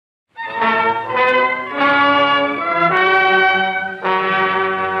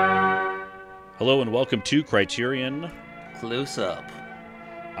Hello and welcome to Criterion. Close up.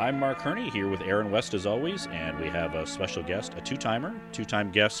 I'm Mark Herney here with Aaron West as always, and we have a special guest, a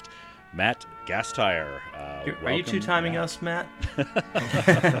two-time guest, Matt Gastire. Are you two-timing us, Matt?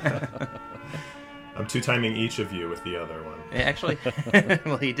 I'm two-timing each of you with the other one. Actually,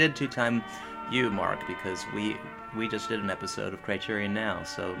 well, he did two-time you, Mark, because we just did an episode of Criterion Now,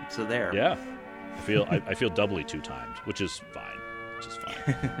 so there. Yeah, I feel doubly two-timed, which is fine.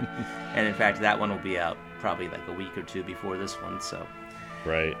 And in fact, that one will be out probably like a week or two before this one. So.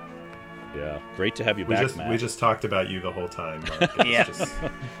 Right. Yeah. Great to have you back, Matt. We just talked about you the whole time, Mark. Yeah.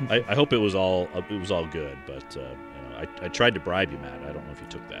 I hope it was all good, but I tried to bribe you, Matt. I don't know if you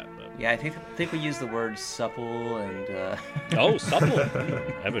took that, but yeah, I think we used the word supple and. Oh, supple!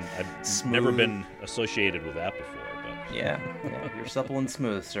 I've never been associated with that before, but yeah, you're supple and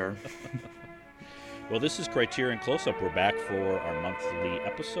smooth, sir. Well, this is Criterion Close-Up. We're back for our monthly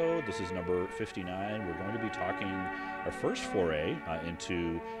episode. This is number 59. We're going to be talking our first foray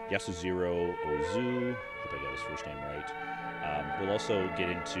into Yasujiro Ozu. Hope I got his first name right. We'll also get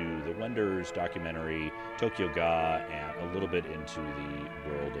into the Wenders documentary, Tokyo Ga, and a little bit into the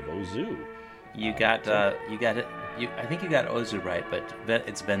world of Ozu. You got it. I think you got Ozu right, but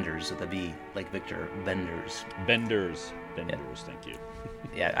it's Vendors with a V, like Victor. Vendors. Vendors. Yeah. Thank you.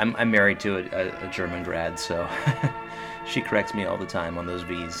 Yeah, I'm married to a German grad, so she corrects me all the time on those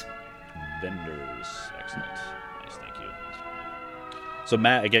V's. Vendors. Excellent. Nice, thank you. So,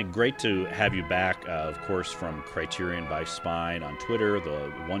 Matt, again, great to have you back, of course, from Criterion by Spine on Twitter,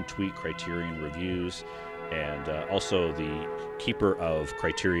 the One Tweet Criterion Reviews, and also the keeper of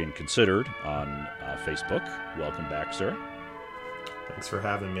Criterion Considered on Facebook. Welcome back, sir. Thanks for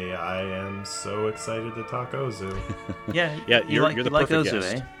having me. I am so excited to talk Ozu. Yeah, you're the like perfect Ozu,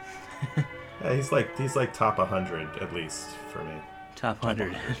 guest. Eh? Yeah, he's like top 100 at least for me. Top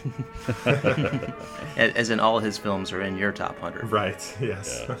 100. As in all his films are in your top 100. Right,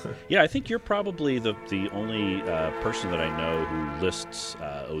 yes. Yeah, I think you're probably the only person that I know who lists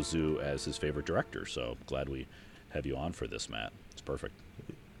Ozu as his favorite director, so glad we have you on for this, Matt. It's perfect.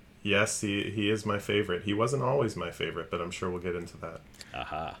 Yes, he is my favorite. He wasn't always my favorite, but I'm sure we'll get into that.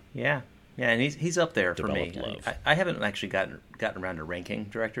 Aha. Yeah, and he's up there for me. Developed love. I haven't actually gotten around to ranking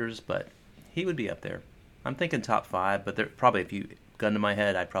directors, but he would be up there. I'm thinking top 5, but there probably, if you gun to my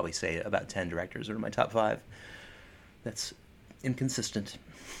head, I'd probably say about 10 directors are in my top 5. That's inconsistent.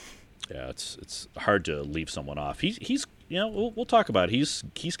 Yeah, it's hard to leave someone off. He's we'll talk about it.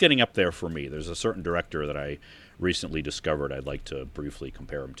 He's getting up there for me. There's a certain director that I recently discovered I'd like to briefly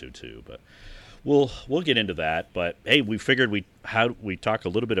compare him to too, but we'll get into that. But hey, we figured we talk a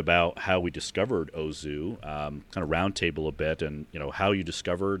little bit about how we discovered Ozu, kind of roundtable a bit, and how you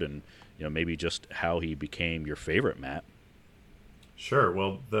discovered, and maybe just how he became your favorite, Matt. Sure.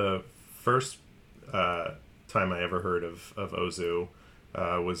 Well, the first time I ever heard of Ozu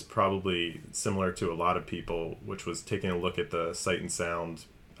was probably similar to a lot of people, which was taking a look at the Sight and Sound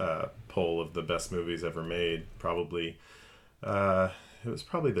poll of the best movies ever made. Probably it was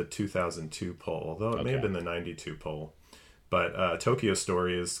probably the 2002 poll, although it may have been the 92 poll. But Tokyo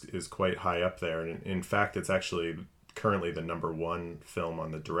Story is quite high up there, and in fact, it's actually currently the number 1 film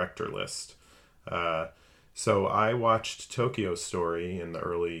on the director list. So I watched Tokyo Story in the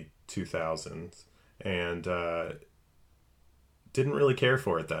early 2000s and didn't really care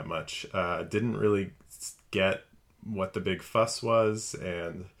for it that much. Didn't really get what the big fuss was,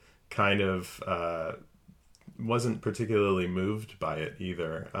 and kind of wasn't particularly moved by it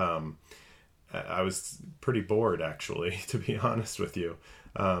either. I was pretty bored, actually, to be honest with you,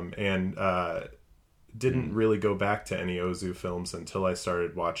 and didn't really go back to any Ozu films until I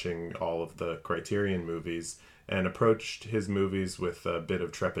started watching all of the Criterion movies, and approached his movies with a bit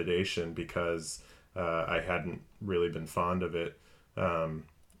of trepidation because I hadn't really been fond of it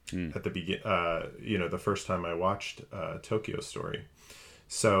at the the first time I watched Tokyo Story.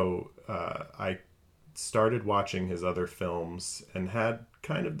 So I started watching his other films and had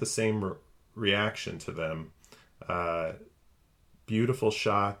kind of the same reaction to them. Beautiful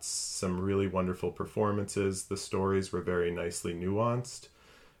shots, some really wonderful performances. The stories were very nicely nuanced,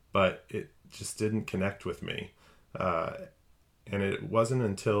 but it just didn't connect with me. And it wasn't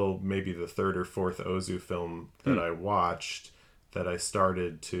until maybe the third or fourth Ozu film that I watched that I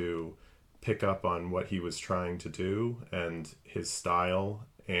started to pick up on what he was trying to do and his style,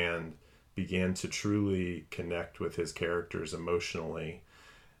 and began to truly connect with his characters emotionally.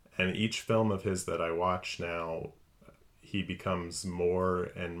 And each film of his that I watch now, he becomes more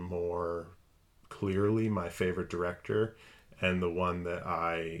and more clearly my favorite director, and the one that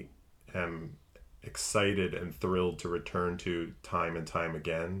I am excited and thrilled to return to time and time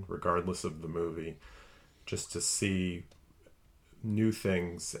again, regardless of the movie, just to see new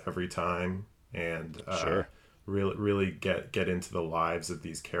things every time, and Sure. really get into the lives of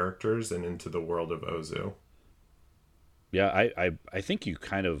these characters and into the world of Ozu. Yeah, I think you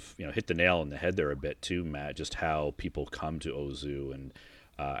kind of hit the nail on the head there a bit too, Matt. Just how people come to Ozu, and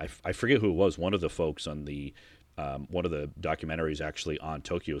I forget who it was. One of the folks on the one of the documentaries actually on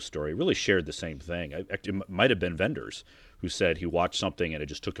Tokyo Story really shared the same thing. It might have been vendors who said he watched something and it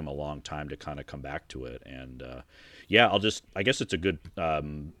just took him a long time to kind of come back to it. And yeah, I guess it's a good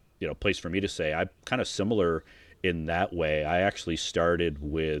place for me to say I'm kind of similar in that way. I actually started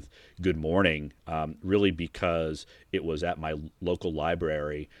with Good Morning, really because it was at my local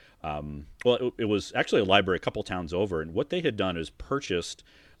library. It was actually a library a couple towns over, and what they had done is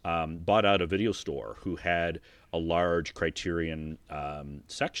bought out a video store who had a large Criterion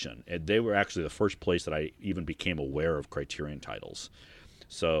section, and they were actually the first place that I even became aware of Criterion titles.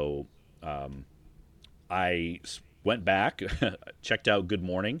 So I went back, checked out Good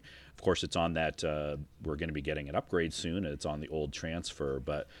Morning. Of course, it's on that. We're going to be getting an upgrade soon, and it's on the old transfer.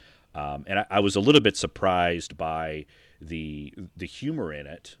 But and I was a little bit surprised by the humor in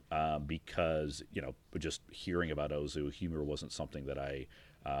it, because just hearing about Ozu, humor wasn't something that I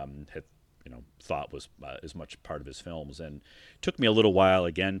had thought was as much part of his films. And it took me a little while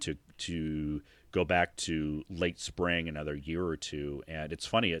again to go back to Late Spring, another year or two. And it's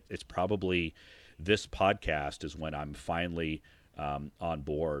funny. It's probably this podcast is when I'm finally on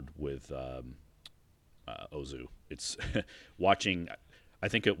board with Ozu. It's watching. I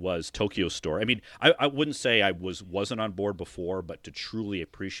think it was Tokyo Story. I mean, I wouldn't say I wasn't on board before, but to truly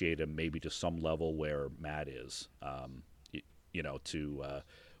appreciate him, maybe to some level where Matt is, to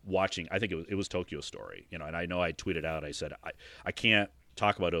watching. I think it was Tokyo Story. And I know I tweeted out. I said I can't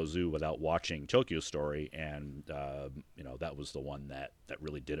talk about Ozu without watching Tokyo Story, and that was the one that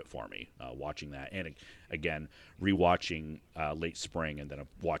really did it for me. Watching that, and again rewatching Late Spring, and then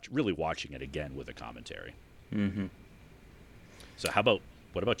really watching it again with a commentary. Mm-hmm. So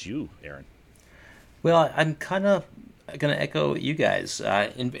what about you, Aaron? Well, I'm kind of going to echo you guys.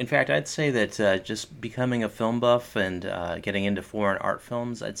 In fact, I'd say that just becoming a film buff and getting into foreign art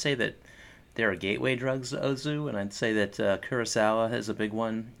films, I'd say that there are gateway drugs to Ozu, and I'd say that Kurosawa is a big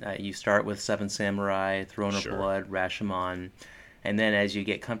one. You start with Seven Samurai, Throne of Blood, Rashomon, and then as you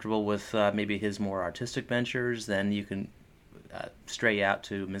get comfortable with maybe his more artistic ventures, then you can stray out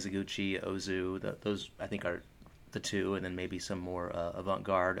to Mizoguchi, Ozu. Those, I think, are the two, and then maybe some more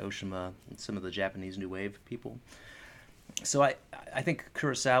avant-garde, Oshima, and some of the Japanese New Wave people. So I think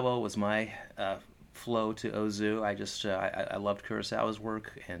Kurosawa was my flow to Ozu. I loved Kurosawa's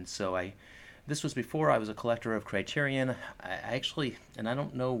work, and so this was before I was a collector of Criterion. I actually, and I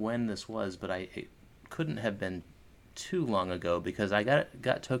don't know when this was, but it couldn't have been too long ago, because I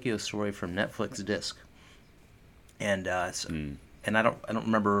got Tokyo Story from Netflix disc, and and I don't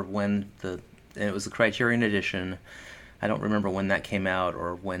remember when it was the Criterion edition. I don't remember when that came out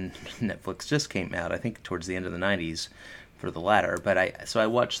or when Netflix disc came out. I think towards the end of the 90s for the latter. But I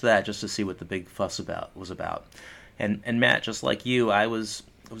watched that just to see what the big fuss was about. And Matt, just like you, I was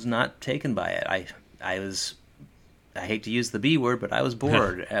not taken by it. I hate to use the B word, but I was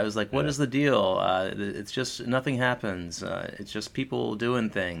bored. I was like, what is the deal? It's just nothing happens. It's just people doing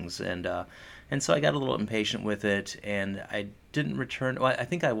things. And so I got a little impatient with it, and I didn't return. Well, I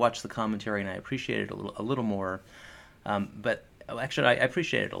think I watched the commentary and I appreciated it a little more. But actually, I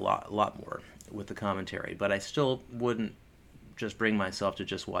appreciated it a lot more with the commentary. But I still wouldn't just bring myself to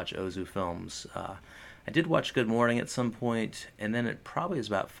just watch Ozu films. I did watch Good Morning at some point, and then it probably was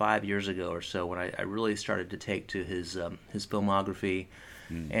about 5 years ago or so when I really started to take to his filmography.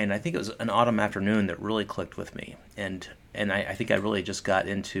 And I think it was an autumn afternoon that really clicked with me. And I think I really just got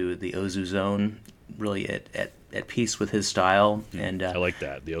into the Ozu zone, really at peace with his style. And I like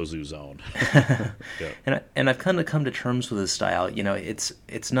that, the Ozu zone. Yeah. And I've kind of come to terms with his style.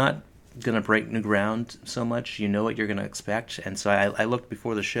 It's not going to break new ground so much. You know what you're going to expect. And so I looked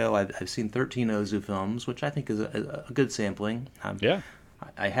before the show. I've seen 13 Ozu films, which I think is a good sampling. Yeah.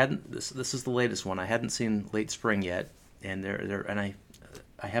 I hadn't. This is the latest one. I hadn't seen Late Spring yet, and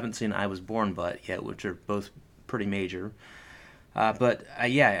I haven't seen I Was Born But yet, which are both pretty major. But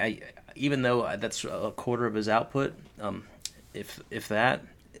even though that's a quarter of his output, if that,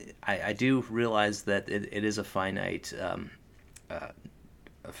 I do realize that it is a finite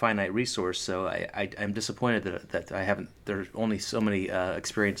resource. So I'm disappointed that I haven't. There's only so many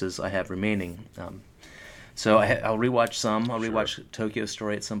experiences I have remaining. So I'll rewatch some. I'll rewatch Tokyo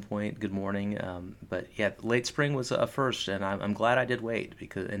Story at some point. Good Morning. But yeah, Late Spring was a first, and I'm glad I did wait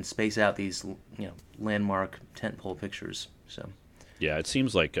and space out these landmark tentpole pictures. So yeah, it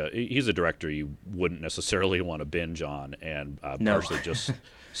seems like he's a director you wouldn't necessarily want to binge on, and partially just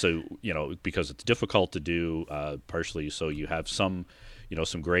so because it's difficult to do. Partially so you have some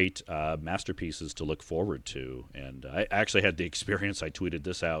great masterpieces to look forward to. And I actually had the experience. I tweeted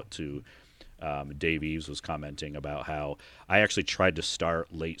this out to. Dave Eves was commenting about how I actually tried to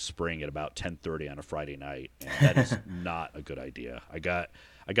start Late Spring at about 10:30 on a Friday night, and that is not a good idea. I got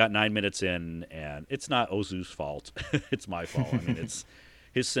 9 minutes in, and it's not Ozu's fault; it's my fault. I mean,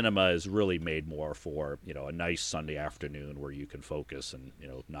 his cinema is really made more for a nice Sunday afternoon where you can focus and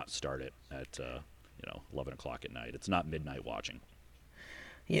not start it at 11 o'clock at night. It's not midnight watching.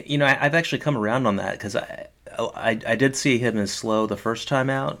 I've actually come around on that because I did see him as slow the first time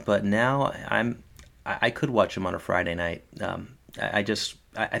out, but now I could watch him on a Friday night. I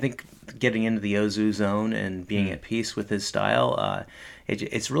think getting into the Ozu zone and being at peace with his style,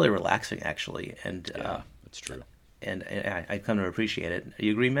 it's really relaxing actually, and yeah, that's true. And I come to appreciate it.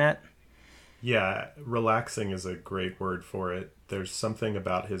 You agree, Matt? Yeah, relaxing is a great word for it. There's something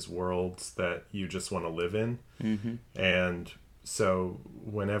about his worlds that you just want to live in, and so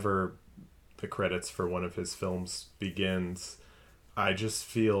whenever the credits for one of his films begins, I just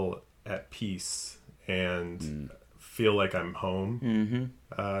feel at peace and feel like I'm home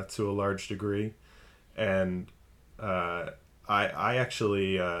to a large degree. And I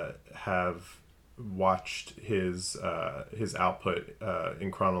actually have watched his output in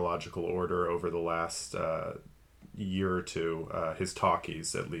chronological order over the last year or two, his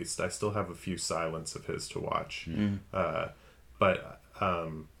talkies at least. I still have a few silents of his to watch. But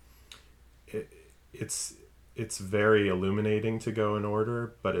it's very illuminating to go in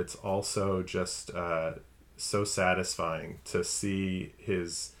order, but it's also just so satisfying to see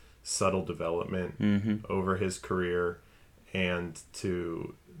his subtle development over his career, and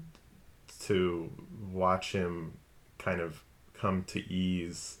to watch him kind of come to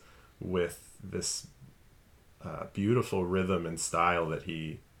ease with this beautiful rhythm and style that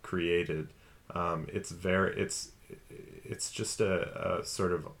he created. It's just a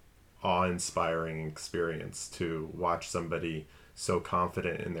sort of awe-inspiring experience to watch somebody so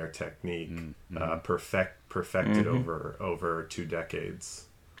confident in their technique perfect it over 2 decades.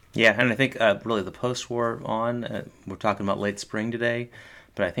 Yeah, and I think really the post-war we're talking about Late Spring today,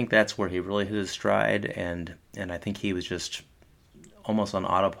 but I think that's where he really hit his stride, and I think he was just almost on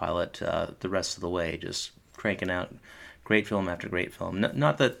autopilot the rest of the way, just cranking out great film after great film.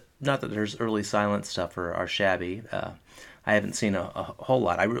 Not that there's early silent stuff are shabby. I haven't seen a whole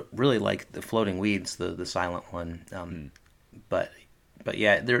lot. I really like the Floating Weeds, the silent one. But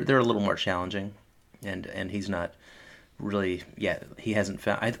yeah, they're a little more challenging, and he's not really. Yeah, he hasn't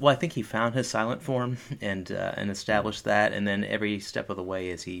found. I think he found his silent form and established that, and then every step of the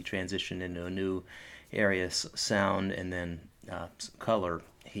way as he transitioned into a new area, sound, and then color,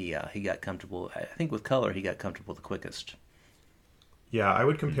 he got comfortable. I think with color he got comfortable the quickest. Yeah, I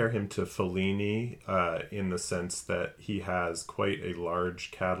would compare him to Fellini in the sense that he has quite a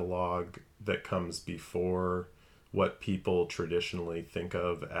large catalog that comes before what people traditionally think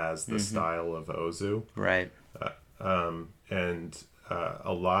of as the style of Ozu. Right. And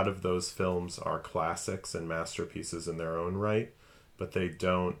a lot of those films are classics and masterpieces in their own right, but they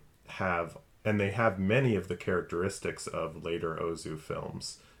don't have, and they have many of the characteristics of later Ozu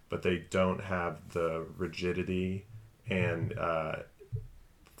films, but they don't have the rigidity and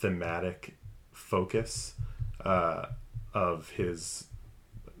thematic focus of his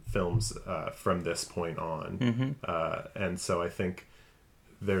films from this point on. And so I think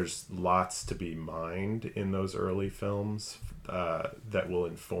there's lots to be mined in those early films that will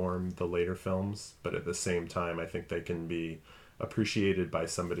inform the later films, but at the same time I think they can be appreciated by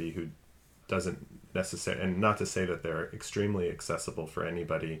somebody who doesn't necessarily, and not to say that they're extremely accessible for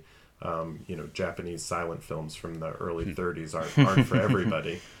anybody. Japanese silent films from the early 30s aren't for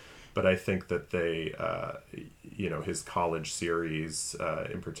everybody, but I think that they, his college series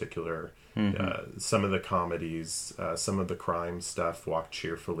in particular, some of the comedies, some of the crime stuff, Walk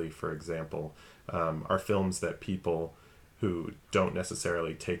Cheerfully, for example, are films that people who don't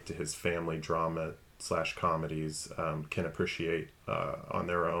necessarily take to his family drama / comedies can appreciate on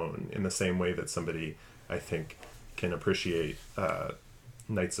their own, in the same way that somebody, I think, can appreciate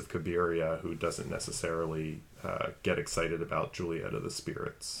Nights of Cabiria, who doesn't necessarily get excited about Juliet of the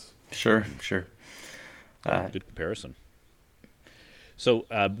Spirits. Sure. Good comparison. So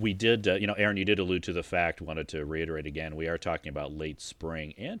we did, Aaron, you did allude to the fact, wanted to reiterate again, we are talking about Late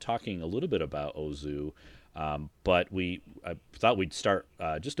Spring and talking a little bit about Ozu. But I thought we'd start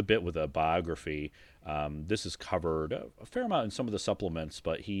just a bit with a biography. This is covered a fair amount in some of the supplements,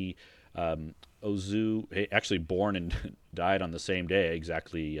 but Ozu, actually born and died on the same day,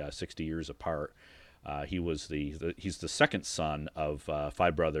 exactly 60 years apart. He's the second son of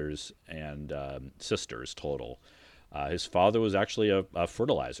 5 brothers and sisters total. His father was actually a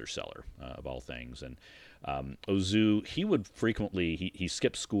fertilizer seller, of all things. And Ozu, he would frequently, he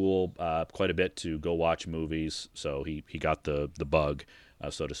skipped school quite a bit to go watch movies, so he got the bug,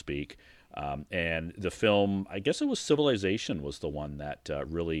 so to speak. And the film, I guess it was Civilization, was the one that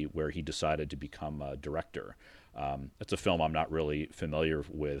really where he decided to become a director. It's a film I'm not really familiar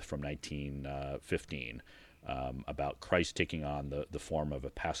with, from 1915, about Christ taking on the form of a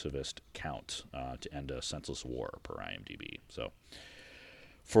pacifist count to end a senseless war, per IMDb. So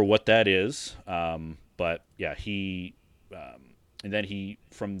for what that is, but yeah, and then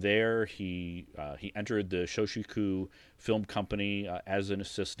from there he entered the Shoshiku Film Company as an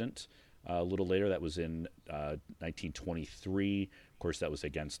assistant. A little later, that was in 1923. Of course, that was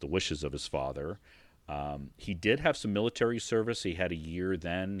against the wishes of his father. He did have some military service. He had a year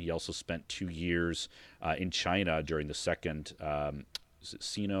then. He also spent 2 years in China during the second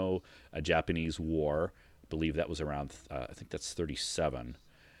Sino-Japanese War. I believe that was around, I think that's 37.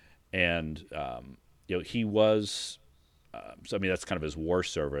 And, he was, so I mean, that's kind of his war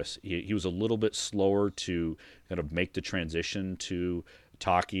service. He was a little bit slower to kind of make the transition to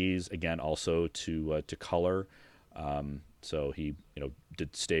talkies, again, also to color. So he,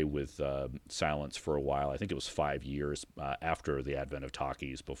 did stay with silence for a while. I think it was 5 years after the advent of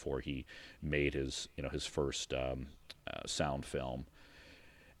talkies before he made his first sound film.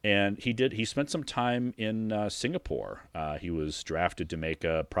 And he spent some time in Singapore. He was drafted to make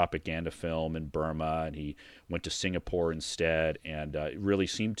a propaganda film in Burma, and he went to Singapore instead, and it really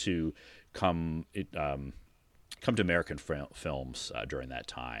seemed to come to American films during that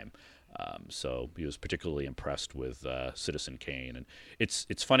time. So he was particularly impressed with Citizen Kane. And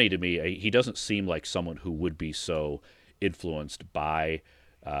it's funny to me, he doesn't seem like someone who would be so influenced by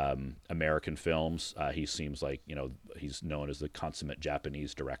American films. He seems like, he's known as the consummate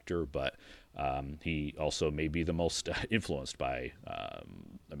Japanese director, but he also may be the most influenced by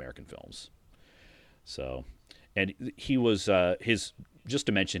American films. So, and he was just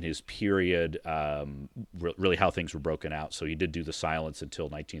to mention his period, really how things were broken out. So he did do the silence until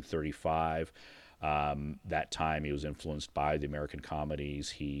 1935. That time he was influenced by the American comedies.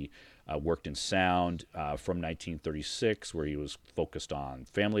 He worked in sound from 1936, where he was focused on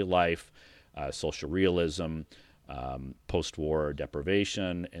family life, social realism, post-war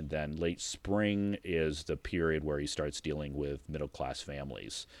deprivation, and then Late Spring is the period where he starts dealing with middle-class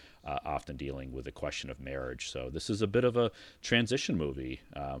families, often dealing with the question of marriage. So this is a bit of a transition movie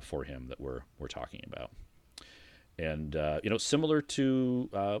for him that we're talking about. And, similar to,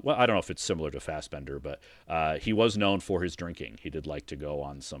 well, I don't know if it's similar to Fassbender, but he was known for his drinking. He did like to go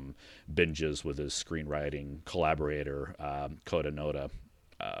on some binges with his screenwriting collaborator, Kota Noda,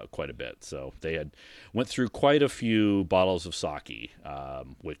 quite a bit. So they had went through quite a few bottles of sake,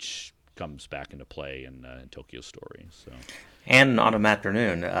 which comes back into play in Tokyo Story. So. And Autumn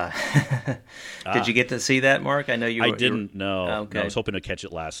Afternoon. Did you get to see that, Mark? I know you. I didn't. No. Okay. No, I was hoping to catch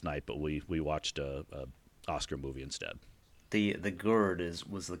it last night, but we watched a Oscar movie instead. The gourd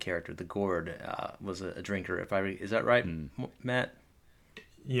was the character. The gourd was a drinker. Is that right, Matt?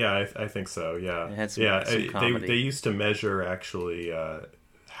 Yeah, I think so. Yeah, it had some comedy. They used to measure actually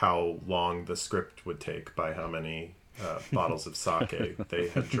how long the script would take by how many bottles of sake they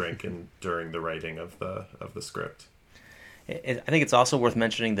had drank during the writing of the script. I think it's also worth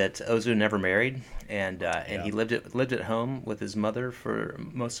mentioning that Ozu never married, and he lived at home with his mother for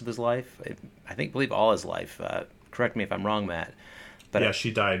most of his life. I believe all his life. Correct me if I'm wrong, Matt. But yeah,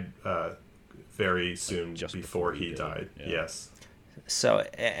 she died very soon before he died. Yeah. Yes. So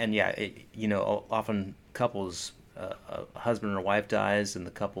often couples, a husband or wife dies, and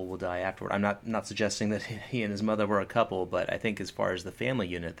the couple will die afterward. I'm not suggesting that he and his mother were a couple, but I think as far as the family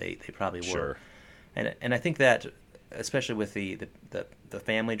unit, they probably were. Sure. And I think that, especially with the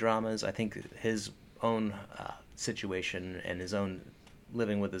family dramas, I think his own situation and his own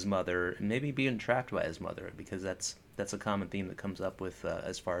living with his mother, and maybe being trapped by his mother, because that's a common theme that comes up with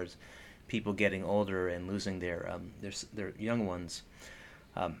as far as people getting older and losing their young ones.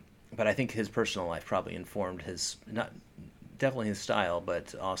 But I think his personal life probably informed definitely his style,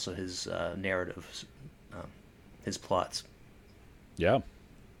 but also his narrative, his plots. Yeah.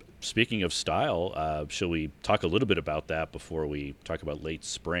 Speaking of style, shall we talk a little bit about that before we talk about Late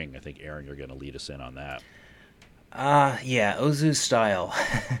Spring? I think, Aaron, you're going to lead us in on that. Yeah, Ozu's style.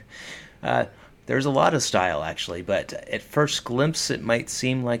 There's a lot of style, actually, but at first glimpse, it might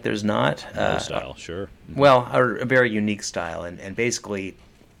seem like there's not. No style, sure. Well, a very unique style, and basically,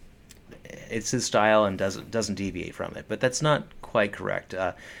 it's his style and doesn't deviate from it. But that's not quite correct.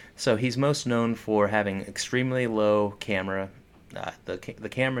 So he's most known for having extremely low camera. The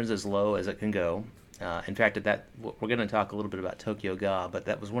camera's as low as it can go. In fact, we're going to talk a little bit about Tokyo Ga, but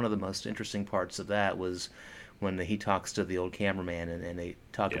that was one of the most interesting parts of that was when he talks to the old cameraman and they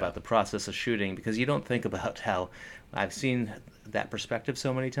talk about the process of shooting, because you don't think about how I've seen that perspective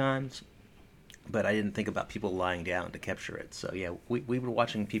so many times, but I didn't think about people lying down to capture it. So yeah, we were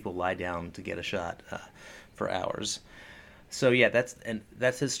watching people lie down to get a shot for hours. So yeah,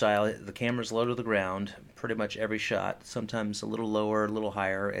 that's his style. The camera's low to the ground, pretty much every shot. Sometimes a little lower, a little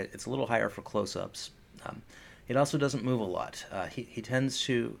higher. It's a little higher for close-ups. It also doesn't move a lot. He tends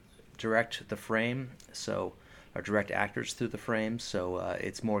to direct the frame, or direct actors through the frame, so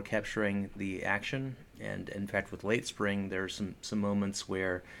it's more capturing the action. And in fact, with Late Spring, there's some moments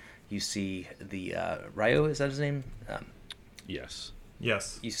where you see the Ryo, is that his name? Yes.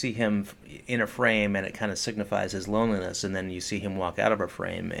 Yes. You see him in a frame, and it kind of signifies his loneliness, and then you see him walk out of a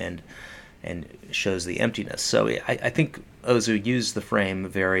frame and shows the emptiness. So I think Ozu used the frame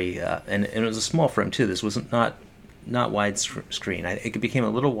very, and it was a small frame too. This was not widescreen. It became a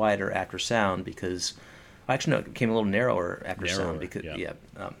little wider after sound because, actually no, it became a little narrower after sound because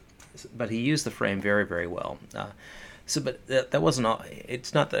but he used the frame very, very well. But that wasn't all.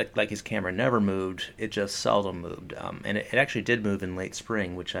 It's not that like his camera never moved; it just seldom moved. And it actually did move in Late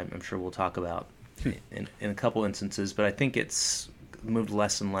Spring, which I'm sure we'll talk about in a couple instances. But I think it's moved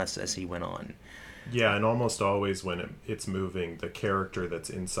less and less as he went on. Yeah, and almost always when it's moving, the character that's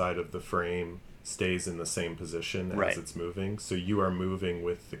inside of the frame stays in the same position as it's moving. So you are moving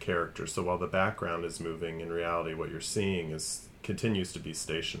with the character. So while the background is moving, in reality, what you're seeing continues to be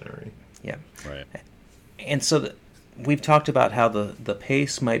stationary. Yeah. Right. And so we've talked about how the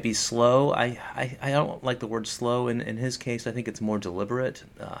pace might be slow. I don't like the word slow in his case. I think it's more deliberate.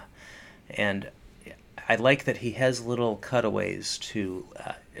 And I like that he has little cutaways to,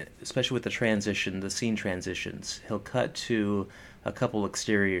 especially with the scene transitions. He'll cut to a couple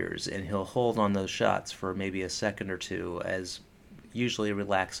exteriors, and he'll hold on those shots for maybe a second or two as usually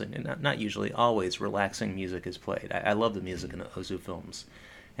relaxing, and not usually, always relaxing music is played. I love the music in the Ozu films.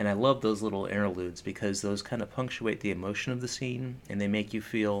 And I love those little interludes because those kind of punctuate the emotion of the scene, and they make you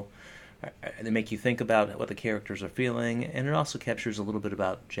think about what the characters are feeling, and it also captures a little bit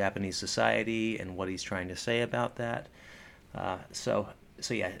about Japanese society and what he's trying to say about that. So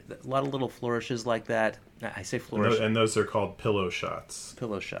yeah, a lot of little flourishes like that. I say flourish, and those are called pillow shots.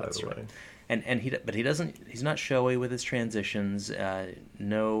 Pillow shots, right? Way. He's not showy with his transitions.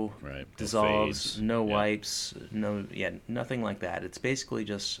 No dissolves, no wipes, nothing like that. It's basically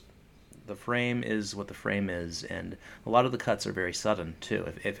just the frame is what the frame is, and a lot of the cuts are very sudden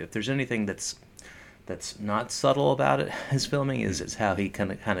too. If there's anything that's not subtle about it, his filming is how he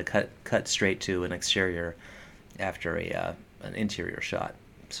kind of cut straight to an exterior after an interior shot.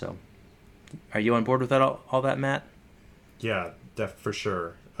 So, are you on board with that all that, Matt? Yeah, for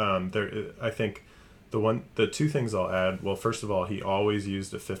sure. I think the two things I'll add. Well, first of all, he always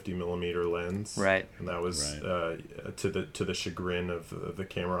used a 50mm lens, right? And that was to the chagrin of the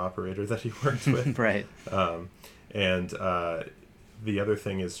camera operator that he worked with, right? The other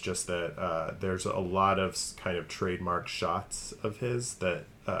thing is just that there's a lot of kind of trademark shots of his that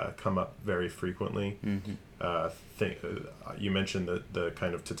come up very frequently. You mentioned the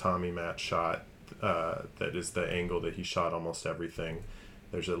kind of tatami mat shot that is the angle that he shot almost everything.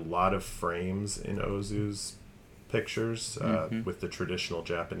 There's a lot of frames in Ozu's pictures with the traditional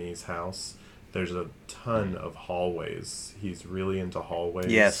Japanese house. There's a ton of hallways. He's really into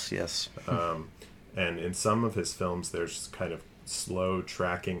hallways. Yes. And in some of his films, there's kind of slow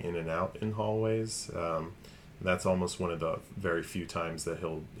tracking in and out in hallways. That's almost one of the very few times that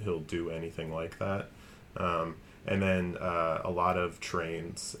he'll do anything like that. And then a lot of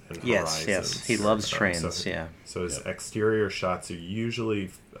trains and horizons. Yes, he loves trains. So his exterior shots are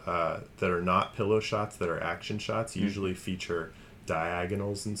usually that are not pillow shots, that are action shots. Usually feature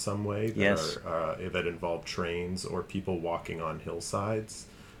diagonals in some way that involve trains or people walking on hillsides.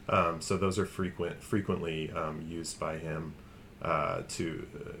 So those are frequently used by him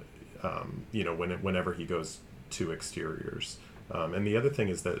whenever he goes to exteriors. And the other thing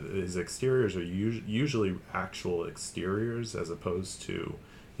is that his exteriors are usually actual exteriors as opposed to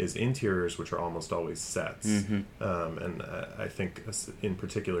his interiors, which are almost always sets. And I think in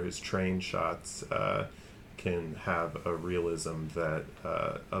particular his train shots can have a realism that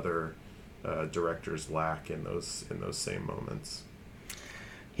other directors lack in those same moments.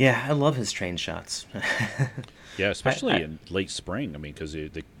 Yeah, I love his train shots. Yeah, especially I in late spring. I mean, because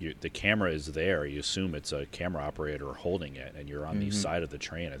the camera is there. You assume it's a camera operator holding it, and you're on the side of the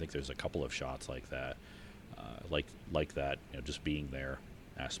train. I think there's a couple of shots like that, like that. Just being there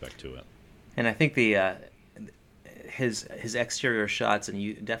aspect to it. and I think the his exterior shots, and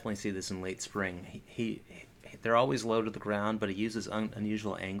you definitely see this in late spring. He they're always low to the ground, but he uses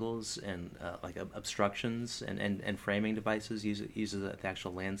unusual angles and like obstructions and framing devices. Uses the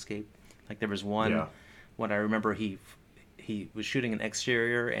actual landscape. Like there was one when I remember he was shooting an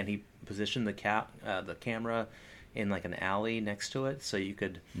exterior and he positioned the camera in like an alley next to it, so you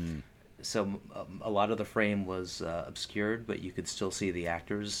could. So a lot of the frame was obscured, but you could still see the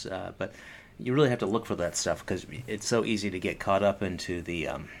actors. But you really have to look for that stuff because it's so easy to get caught up into the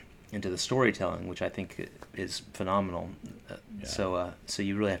storytelling, which I think is phenomenal. So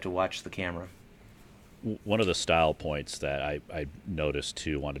you really have to watch the camera. One of the style points that I noticed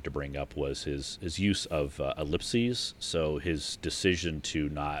too, wanted to bring up, was his use of ellipses. So his decision to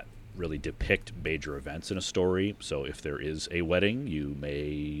not really depict major events in a story. So if there is a wedding, you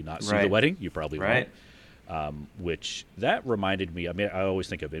may not see the wedding. You probably won't. Which that reminded me. I mean, I always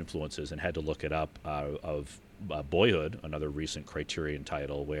think of influences and had to look it up. Of Boyhood, another recent Criterion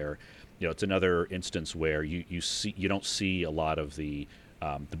title, where it's another instance where you don't see a lot of the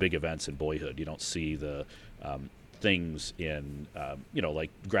big events in Boyhood. You don't see the things in like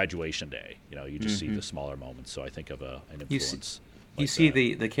Graduation Day. You just see the smaller moments. So I think of an influence. You see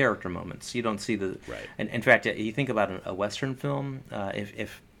the character moments. You don't see the right. And in fact, you think about a Western film.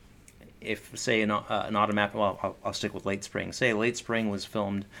 If say an autumn apple, well, I'll stick with Late Spring. Say Late Spring was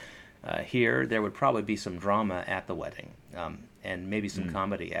filmed here, there would probably be some drama at the wedding, and maybe some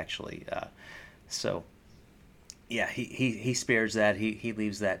comedy actually. So, yeah, he spares that. He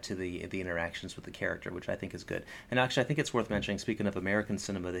leaves that to the interactions with the character, which I think is good. And actually, I think it's worth mentioning, speaking of American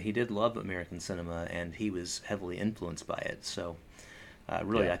cinema, that he did love American cinema, and he was heavily influenced by it. So,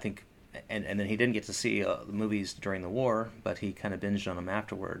 really, I think. And then he didn't get to see the movies during the war, but he kind of binged on them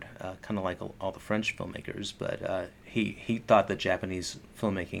afterward, kind of like all the French filmmakers. But he thought that Japanese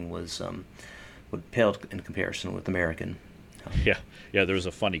filmmaking would pale in comparison with American. Yeah. There was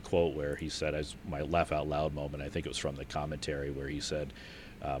a funny quote where he said, as my laugh out loud moment, I think it was from the commentary, where he said,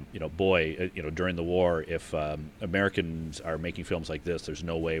 during the war, if Americans are making films like this, there's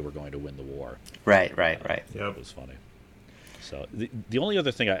no way we're going to win the war. Right. It was funny. So the only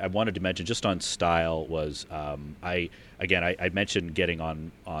other thing I wanted to mention, just on style, was I mentioned getting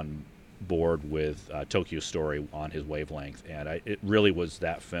on board with Tokyo Story on his wavelength, and it really was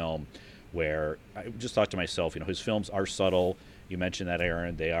that film where I just thought to myself, his films are subtle. You mentioned that,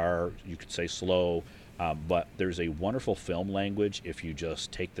 Aaron. They are, you could say, slow, but there's a wonderful film language if you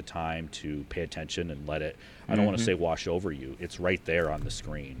just take the time to pay attention and let it, I don't want to say wash over you. It's right there on the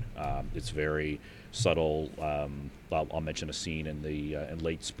screen. It's very subtle. I'll mention a scene in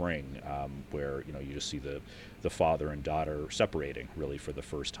Late Spring where you just see the father and daughter separating really for the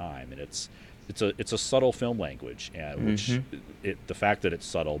first time, and it's a subtle film language, and which the fact that it's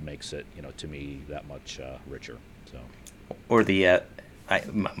subtle makes it to me that much richer. So, or I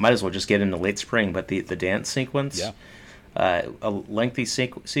might as well just get into Late Spring, but the dance sequence. Yeah. A lengthy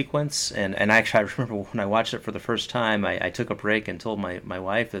sequence, and actually I remember when I watched it for the first time, I took a break and told my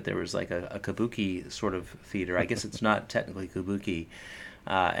wife that there was like a kabuki sort of theater. I guess it's not technically kabuki,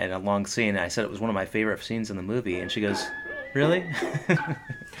 and a long scene. I said it was one of my favorite scenes in the movie, and she goes, "Really?" And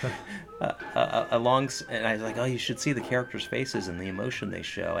I was like, "Oh, you should see the characters' faces and the emotion they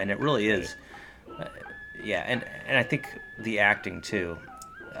show," and it really is. And I think the acting too,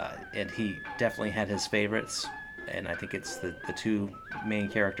 and he definitely had his favorites. And I think it's the two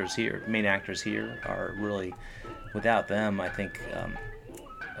main actors here are really, without them, I think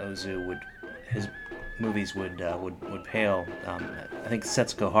Ozu his movies would pale. I think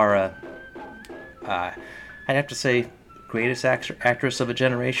Setsuko Hara, I'd have to say, greatest actress of a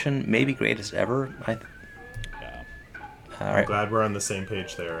generation, maybe greatest ever. I'm glad we're on the same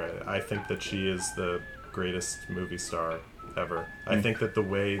page there. I think that she is the greatest movie star ever. I think that the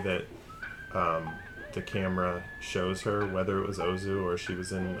way that the camera shows her, whether it was Ozu or she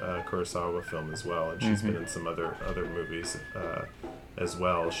was in a Kurosawa film as well, and she's been in some other movies as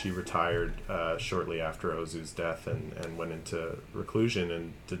well. She retired shortly after Ozu's death and went into reclusion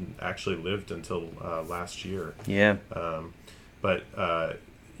and didn't actually lived until last year. Yeah. But I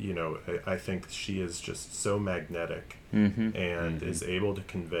think she is just so magnetic and is able to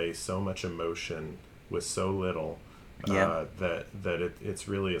convey so much emotion with so little. It's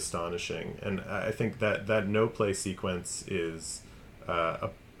really astonishing, and I think that no play sequence is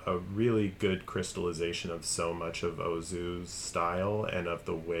a a really good crystallization of so much of Ozu's style and of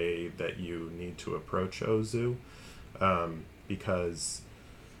the way that you need to approach Ozu, because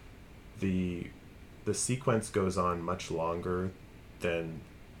the sequence goes on much longer than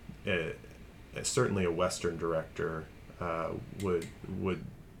certainly a Western director would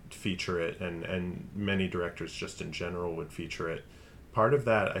feature it, and many directors just in general would feature it. Part of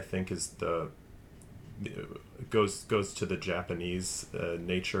that, I think, is goes to the Japanese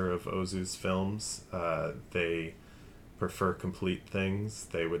nature of Ozu's films. They prefer complete things.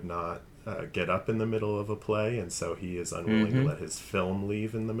 They would not get up in the middle of a play, and so he is unwilling to let his film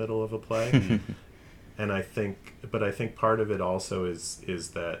leave in the middle of a play. And I think part of it also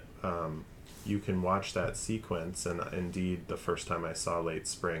is that you can watch that sequence, and indeed, the first time I saw Late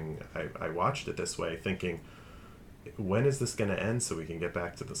Spring, I watched it this way, thinking, when is this going to end so we can get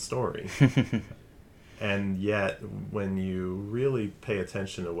back to the story? And yet, when you really pay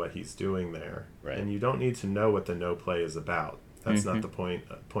attention to what he's doing there, right. and you don't need to know what the no play is about. That's not the point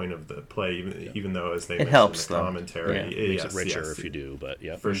of the play, even though, as they mentioned helps, in the commentary, it makes it richer if you do. But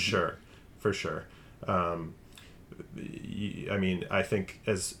yeah, for sure. I mean, I think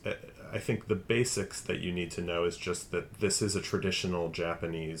the basics that you need to know is just that this is a traditional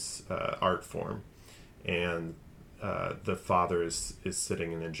Japanese art form, and the father is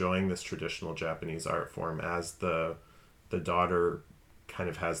sitting and enjoying this traditional Japanese art form as the daughter kind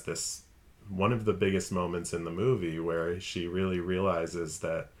of has this, one of the biggest moments in the movie where she really realizes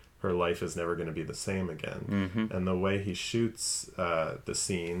that her life is never going to be the same again. And the way he shoots the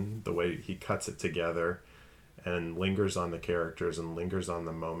scene, the way he cuts it together and lingers on the characters and lingers on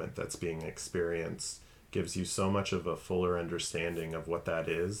the moment that's being experienced, gives you so much of a fuller understanding of what that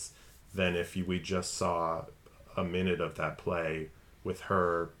is than if we just saw a minute of that play with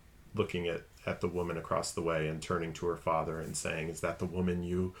her looking at the woman across the way and turning to her father and saying, "Is that the woman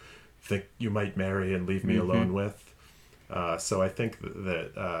you think you might marry and leave me alone with?" So I think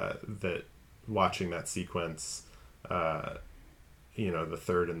that watching that sequence, the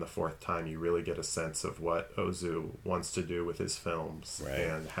third and the fourth time, you really get a sense of what Ozu wants to do with his films, right.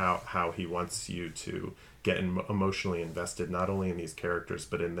 And how he wants you to get emotionally invested, not only in these characters,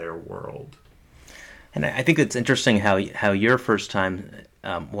 but in their world. And I think it's interesting how your first time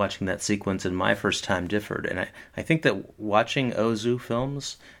watching that sequence and my first time differed. And I think that watching Ozu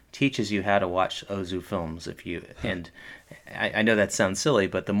films teaches you how to watch Ozu films. And I know that sounds silly,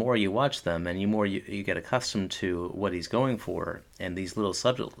 but the more you watch them and the more you get accustomed to what he's going for and these little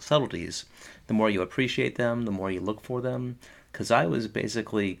subtleties, the more you appreciate them, the more you look for them. Because I was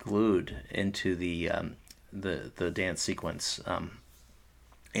basically glued into the dance sequence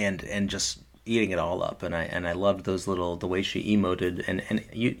and just eating it all up, and I loved the way she emoted, and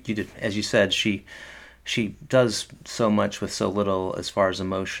you did, as you said, she does so much with so little as far as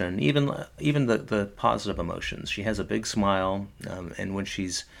emotion, even the positive emotions. She has a big smile, and when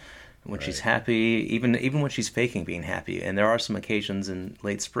she's happy, even when she's faking being happy, and there are some occasions in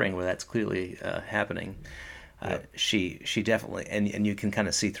Late Spring where that's clearly happening. She definitely, and you can kind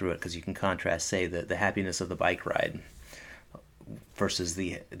of see through it because you can contrast, say, the happiness of the bike ride versus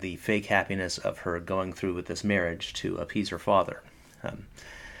the fake happiness of her going through with this marriage to appease her father.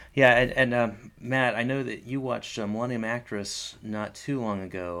 Matt, I know that you watched Millennium Actress not too long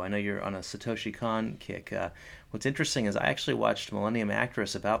ago. I know you're on a Satoshi Kon kick. What's interesting is I actually watched Millennium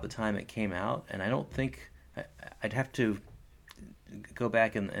Actress about the time it came out, and I don't think I'd have to go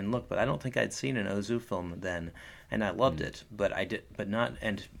back and look, but I don't think I'd seen an Ozu film then, and I loved it. But I did, but not.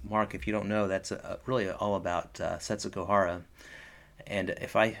 And Mark, if you don't know, that's really all about Setsuko Hara. And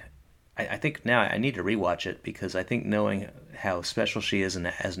if I think now I need to rewatch it because I think knowing how special she is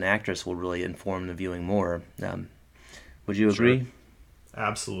as an actress will really inform the viewing more. Would you agree? Sure.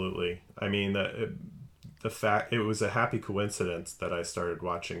 Absolutely. I mean, the fact, it was a happy coincidence that I started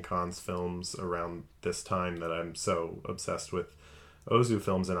watching Kon's films around this time that I'm so obsessed with Ozu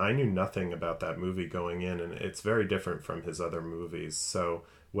films, and I knew nothing about that movie going in, and it's very different from his other movies. So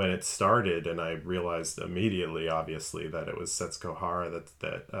when it started, and I realized immediately, obviously, that it was Setsuko Hara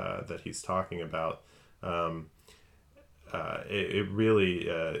that he's talking about, it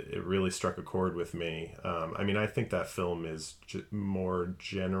really struck a chord with me. I mean, I think that film is more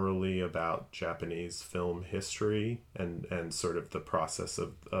generally about Japanese film history and sort of the process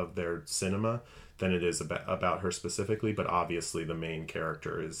of their cinema than it is about her specifically. But obviously, the main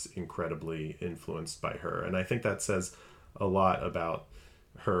character is incredibly influenced by her, and I think that says a lot about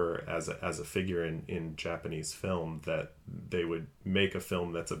her as a figure in Japanese film, that they would make a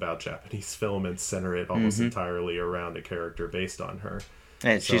film that's about Japanese film and center it almost entirely around a character based on her.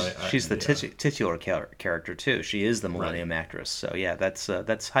 And So she's the yeah, titular character too. She is the right. Millennium Actress. So yeah,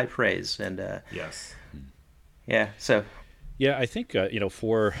 that's high praise. And Yes. yeah, so Yeah, I think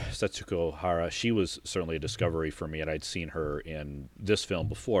for Setsuko Hara, she was certainly a discovery for me, and I'd seen her in this film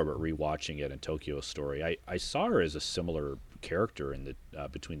before, but rewatching it in Tokyo Story, I saw her as a similar character in the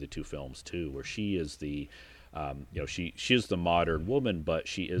between the two films too, where she is the she is the modern woman, but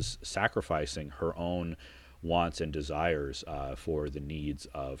she is sacrificing her own wants and desires for the needs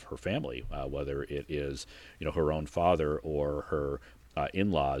of her family, whether it is her own father or her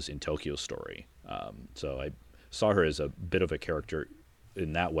in-laws in Tokyo Story. So I saw her as a bit of a character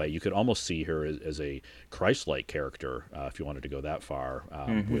in that way. You could almost see her as a Christ-like character, if you wanted to go that far,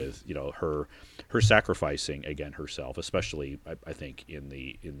 with her sacrificing again herself, especially I think in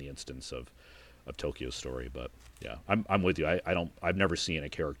the instance of Tokyo Story. But yeah, I'm with you. I've never seen a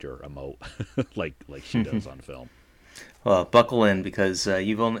character emote like she does on film. well, buckle in because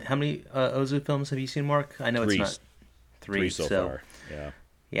you've only how many Ozu films have you seen, Mark? I know Three, it's not three so far. Yeah.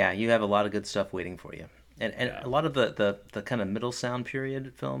 Yeah, you have a lot of good stuff waiting for you. And Yeah. a lot of the kind of middle sound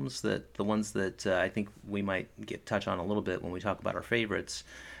period films, that the ones that I think we might touch on a little bit when we talk about our favorites,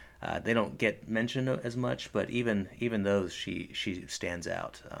 they don't get mentioned as much, but even those, she stands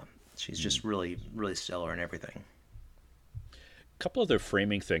out. She's just really, really stellar in everything. A couple other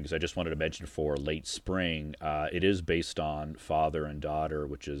framing things I just wanted to mention for Late Spring. It is based on Father and Daughter,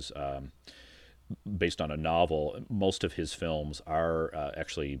 which is based on a novel. Most of his films are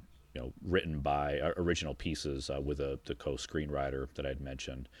actually written by original pieces with the co-screenwriter that I'd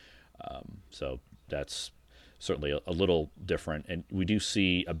mentioned. So that's certainly a little different. And we do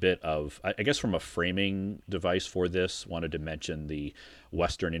see a bit of, I guess, from a framing device for this, wanted to mention the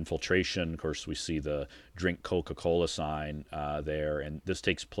Western infiltration. Of course, we see the drink Coca-Cola sign there, and this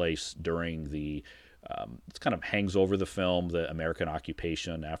takes place during the it kind of hangs over the film, the American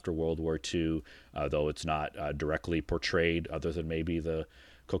occupation after World War II, though it's not directly portrayed other than maybe the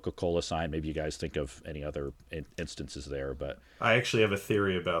Coca-Cola sign. Maybe you guys think of any other instances there, but I actually have a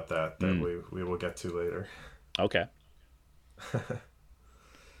theory about that we will get to later. okay.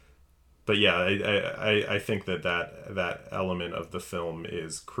 But yeah, I think that element of the film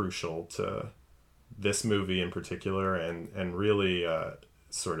is crucial to this movie in particular, and really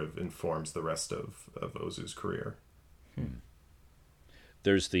sort of informs the rest of Ozu's career.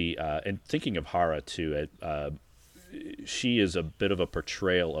 There's the and thinking of Hara too. She is a bit of a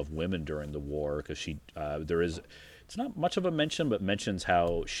portrayal of women during the war, because it's not much of a mention, but mentions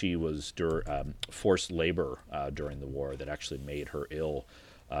how she was forced labor during the war that actually made her ill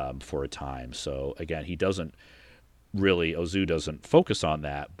for a time. So again, Ozu doesn't focus on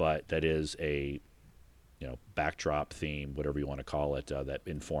that, but that is a backdrop theme, whatever you want to call it, that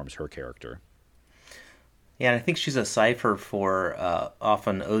informs her character. Yeah, and I think she's a cipher for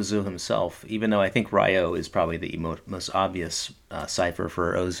often Ozu himself, even though I think Ryo is probably the most obvious cipher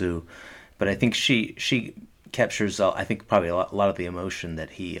for Ozu. But I think she captures, I think, probably a lot of the emotion that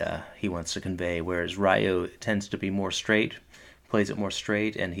he wants to convey, whereas Ryo tends to be more straight, plays it more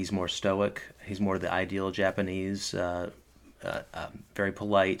straight, and he's more stoic. He's more the ideal Japanese, very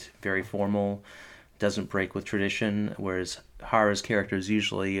polite, very formal, doesn't break with tradition, whereas Hara's characters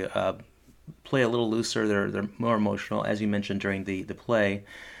usually play a little looser. They're more emotional. As you mentioned during the play,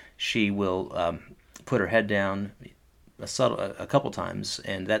 she will put her head down a couple times,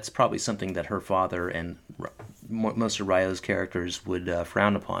 and that's probably something that her father and most of Ryo's characters would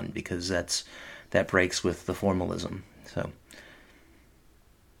frown upon, because that breaks with the formalism. So.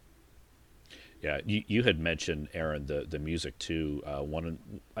 Yeah, you had mentioned, Aaron, the music too.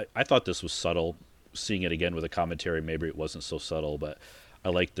 I thought this was subtle. Seeing it again with a commentary, maybe it wasn't so subtle, but I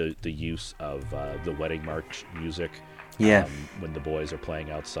like the use of the wedding march music. Yeah. When the boys are playing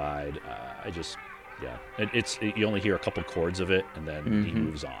outside, you only hear a couple chords of it, and then he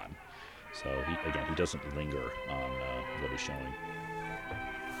moves on. So he doesn't linger on what he's showing.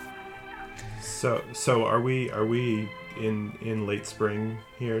 So are we in Late Spring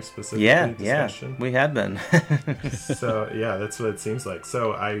here specifically? Yeah, discussion? we have been. So yeah, that's what it seems like.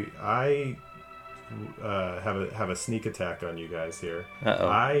 So I have a sneak attack on you guys here. Uh-oh.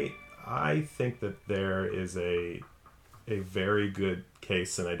 I think that there is a very good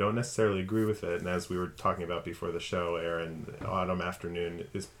case, and I don't necessarily agree with it. And as we were talking about before the show, Aaron, Autumn Afternoon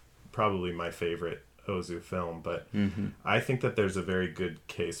is probably my favorite Ozu film, but I think that there's a very good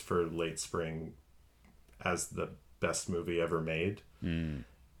case for Late Spring as the best movie ever made.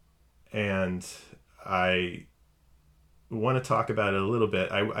 And I want to talk about it a little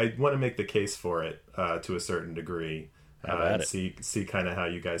bit. I want to make the case for it to a certain degree, and see kind of how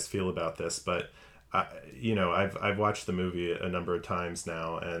you guys feel about this. But I've watched the movie a number of times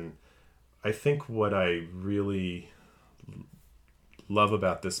now, and I think what I really love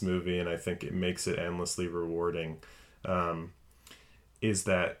about this movie, and I think it makes it endlessly rewarding, is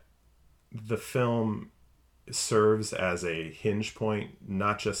that the film serves as a hinge point,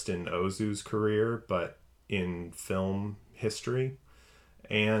 not just in Ozu's career, but in film history.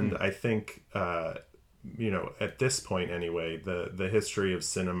 And I think, at this point anyway, the history of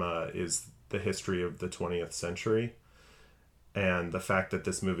cinema is the history of the 20th century. And the fact that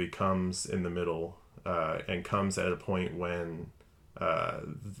this movie comes in the middle, and comes at a point when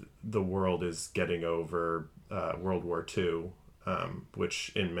the world is getting over World War II,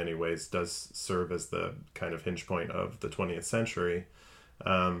 which in many ways does serve as the kind of hinge point of the 20th century,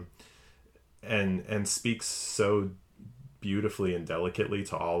 and speaks so beautifully and delicately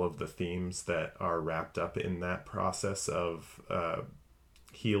to all of the themes that are wrapped up in that process of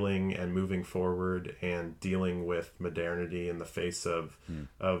healing and moving forward and dealing with modernity in the face of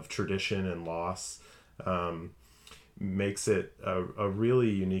tradition and loss, makes it a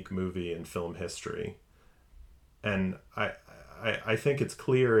really unique movie in film history. And I think it's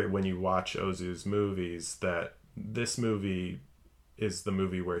clear when you watch Ozu's movies that this movie is the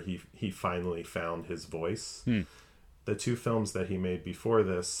movie where he finally found his voice. The two films that he made before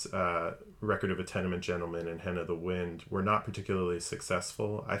this, Record of a Tenement Gentleman and Hen of the Wind, were not particularly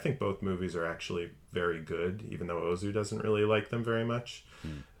successful. I think both movies are actually very good, even though Ozu doesn't really like them very much.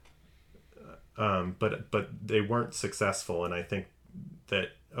 But they weren't successful, and I think that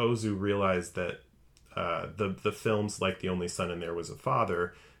Ozu realized that the films like The Only Son and There Was a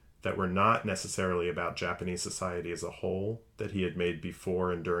Father, that were not necessarily about Japanese society as a whole, that he had made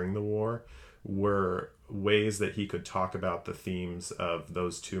before and during the war, were ways that he could talk about the themes of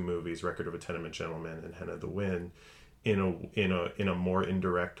those two movies, Record of a Tenement Gentleman and Hen of the Wind, in a more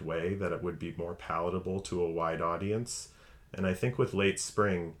indirect way that it would be more palatable to a wide audience. And I think with Late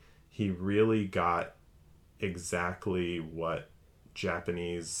Spring, he really got exactly what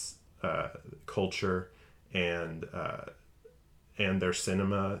Japanese culture and their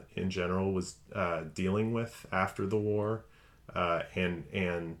cinema in general was dealing with after the war,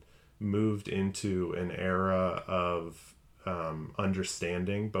 and moved into an era of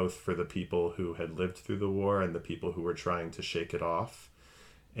understanding, both for the people who had lived through the war and the people who were trying to shake it off.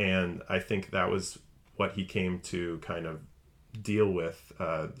 And I think that was what he came to kind of deal with,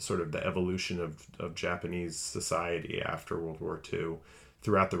 sort of the evolution of Japanese society after World War II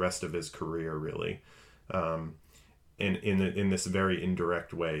throughout the rest of his career, really. In this very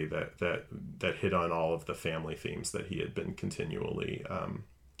indirect way that hit on all of the family themes that he had been continually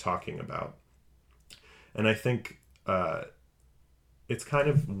talking about. And I think it's kind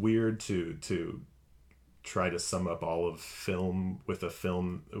of weird to try to sum up all of film with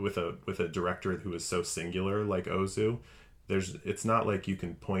a director who is so singular like Ozu. It's not like you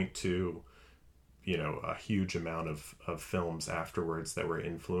can point to a huge amount of films afterwards that were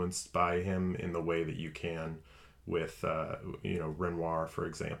influenced by him in the way that you can with Renoir, for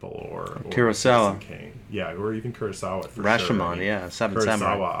example, or Kurosawa. Kane. Yeah, or even Kurosawa for Rashomon, sure. Seven Kurosawa,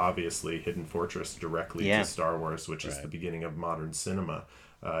 Samurai. obviously, Hidden Fortress directly to Star Wars, which is the beginning of modern cinema,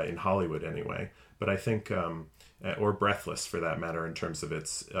 in Hollywood anyway. But I think, or Breathless for that matter, in terms of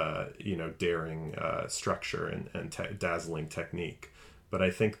its daring structure and dazzling technique. But I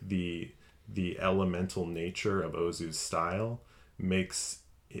think the elemental nature of Ozu's style makes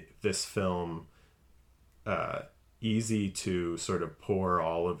this film easy to sort of pour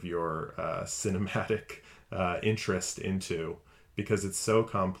all of your cinematic interest into, because it's so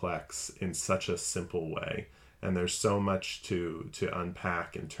complex in such a simple way, and there's so much to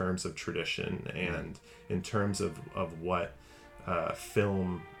unpack in terms of tradition and in terms of what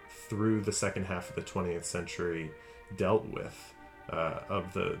film through the second half of the 20th century dealt with,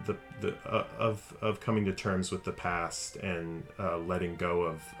 of of coming to terms with the past and letting go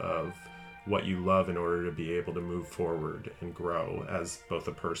of what you love in order to be able to move forward and grow as both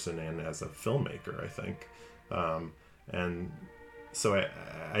a person and as a filmmaker, I think. And so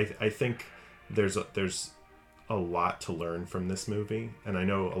I think there's a lot to learn from this movie, and I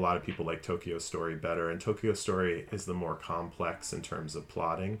know a lot of people like Tokyo Story better, and Tokyo Story is the more complex in terms of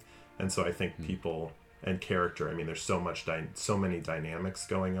plotting, and so I think people and character, I mean, there's so many dynamics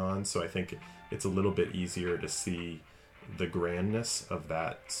going on, so I think it's a little bit easier to see the grandness of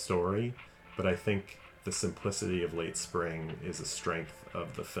that story. But I think the simplicity of Late Spring is a strength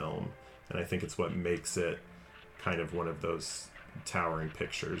of the film, and I think it's what makes it kind of one of those towering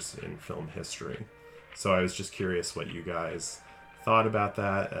pictures in film history. So I was just curious what you guys thought about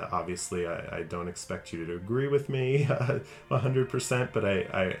that. Obviously, I don't expect you to agree with me 100%, but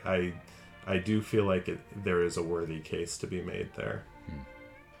I do feel like there is a worthy case to be made there.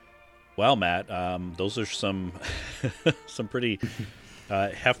 Well, Matt, those are some some pretty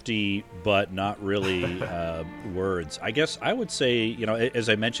hefty but not really words. I guess I would say, as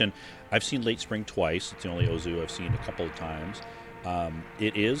I mentioned, I've seen Late Spring twice. It's the only Ozu I've seen a couple of times.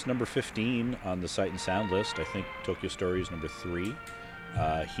 It is number 15 on the Sight and Sound list. I think Tokyo Story is number 3.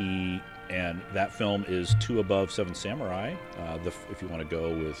 And that film is 2 above Seven Samurai, if you want to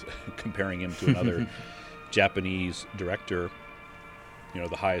go with comparing him to another Japanese director,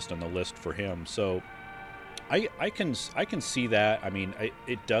 the highest on the list for him. So I can see that. I mean,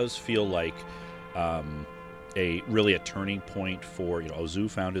 it does feel like a turning point for, Ozu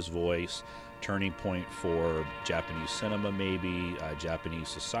found his voice, turning point for Japanese cinema, maybe Japanese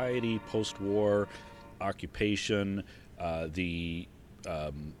society, post-war occupation, the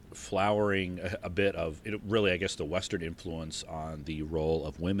flowering a bit of it, really, I guess, the Western influence on the role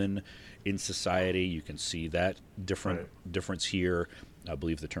of women in society. You can see that difference here. I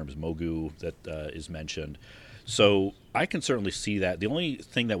believe the term is mogu that is mentioned. So I can certainly see that. The only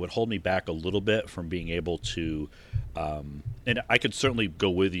thing that would hold me back a little bit from being able to, and I could certainly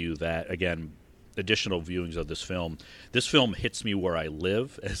go with you that, again, additional viewings of this film hits me where I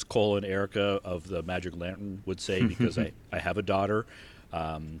live, as Cole and Erica of the Magic Lantern would say, because I have a daughter.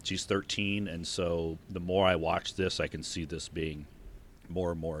 She's 13, and so the more I watch this, I can see this being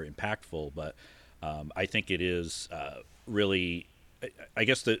more and more impactful. But I think it is really, I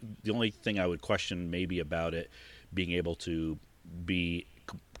guess the only thing I would question maybe about it being able to be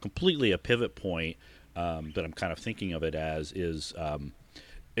completely a pivot point that I'm kind of thinking of it as is,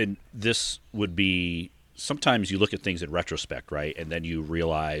 and this would be, sometimes you look at things in retrospect, right, and then you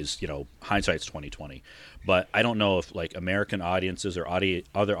realize, hindsight's 20/20. But I don't know if like American audiences or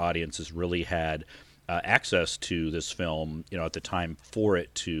other audiences really had access to this film, at the time for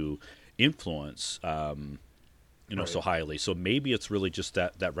it to influence, so highly. So maybe it's really just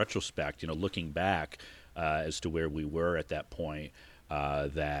that retrospect, looking back as to where we were at that point,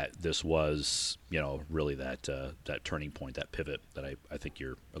 that this was, really that turning point, that pivot that I think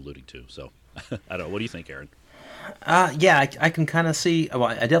you're alluding to. So I don't know. What do you think, Aaron? Yeah, I can kind of see. Well,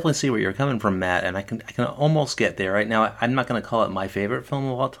 I definitely see where you're coming from, Matt, and I can almost get there. Right now, I'm not going to call it my favorite film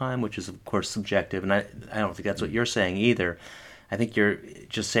of all time, which is of course subjective, and I don't think that's what you're saying either. I think you're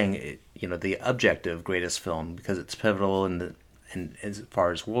just saying, the objective greatest film because it's pivotal and as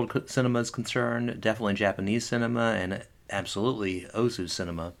far as world cinema is concerned, definitely Japanese cinema and absolutely Ozu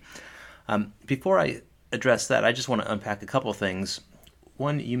cinema. Before I address that, I just want to unpack a couple of things.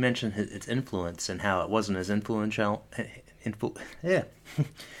 One, you mentioned its influence and how it wasn't as influential, and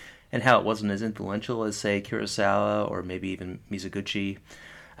how it wasn't as influential as, say, Kurosawa or maybe even Mizoguchi.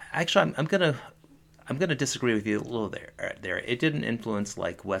 Actually, I'm gonna disagree with you a little there. It didn't influence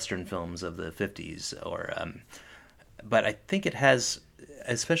like Western films of the 50s, but I think it has,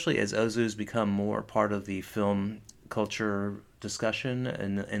 especially as Ozu's become more part of the film culture discussion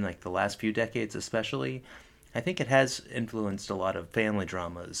in like the last few decades, especially. I think it has influenced a lot of family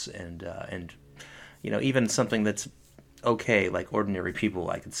dramas and even something that's okay, like Ordinary People.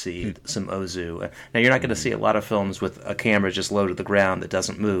 I could see some Ozu. Now you're not going to see a lot of films with a camera just low to the ground that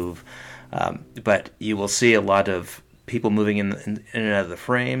doesn't move, but you will see a lot of people moving in and out of the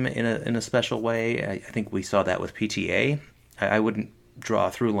frame in a special way. I think we saw that with PTA. I wouldn't draw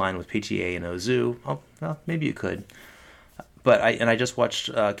a through line with PTA and Ozu. Oh, well, maybe you could. But I just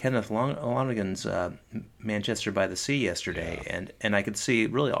watched Kenneth Lonergan's Manchester by the Sea yesterday, and I could see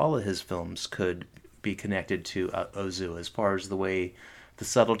really all of his films could be connected to Ozu as far as the way, the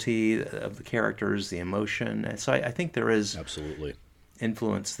subtlety of the characters, the emotion. And so I think there is absolutely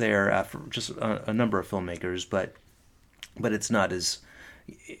influence there for just a number of filmmakers, but it's not as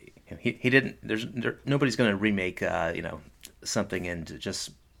he didn't. Nobody's going to remake something and just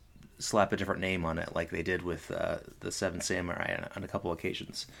slap a different name on it like they did with the Seven Samurai on a couple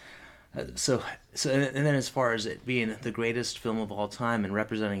occasions. So and then as far as it being the greatest film of all time and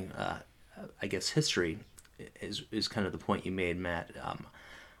representing, I guess, history is kind of the point you made, Matt.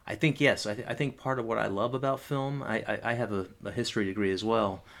 I think yes. I think part of what I love about film, I have a history degree as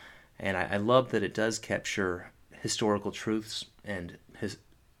well, and I love that it does capture historical truths and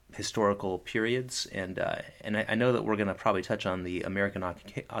historical periods, and I know that we're going to probably touch on the American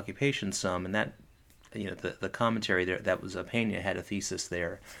occupation some, and that the commentary there, that was Pena had a thesis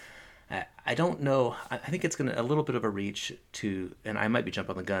there. I don't know. I think it's going to a little bit of a reach to, and I might be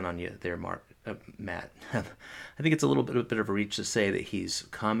jumping the gun on you there, Mark, Matt. I think it's a little bit of a reach to say that he's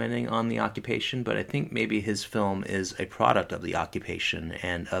commenting on the occupation, but I think maybe his film is a product of the occupation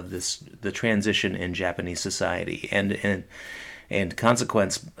and of the transition in Japanese society, and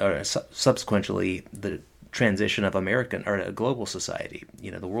subsequently the transition of American or global society.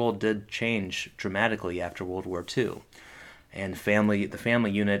 The world did change dramatically after World War II, and the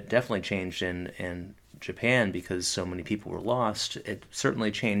family unit definitely changed in Japan because so many people were lost. It certainly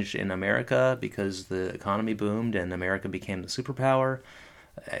changed in America because the economy boomed and America became the superpower,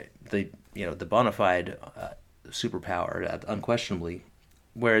 the bona fide superpower, unquestionably.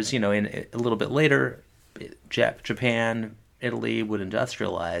 Whereas in a little bit later, Japan, Italy would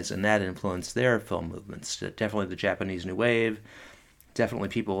industrialize, and that influenced their film movements. Definitely the Japanese New Wave, definitely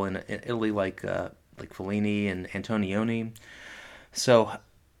people in Italy like Fellini and Antonioni. So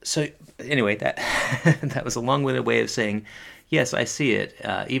anyway, that that was a long-winded way of saying, yes, I see it.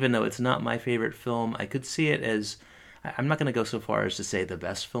 Even though it's not my favorite film, I could see it as, I'm not going to go so far as to say the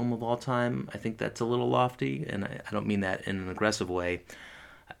best film of all time. I think that's a little lofty, and I don't mean that in an aggressive way.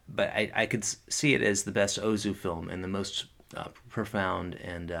 But I could see it as the best Ozu film and the most profound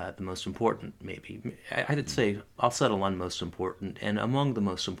and the most important, maybe. I'd say I'll settle on most important and among the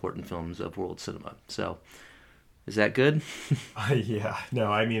most important films of world cinema. So, is that good? Yeah.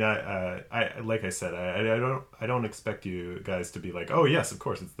 No, I mean, I like I said, I don't expect you guys to be like, oh yes, of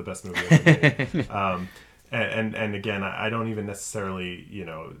course, it's the best movie ever made. And again, I don't even necessarily,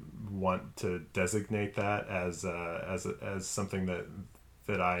 want to designate that as something that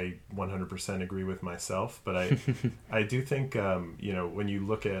I 100% agree with myself, but I do think when you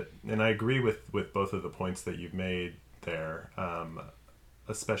look at, and I agree with both of the points that you've made there,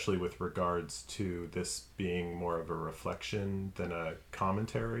 especially with regards to this being more of a reflection than a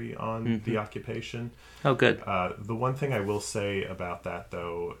commentary on the occupation. Oh, good. The one thing I will say about that,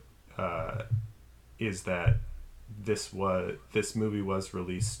 though, is that this movie was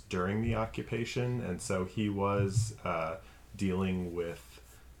released during the occupation, and so he was dealing with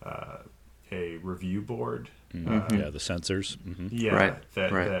a review board. The censors. Mm-hmm. Yeah,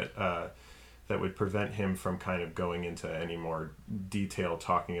 right. That would prevent him from kind of going into any more detail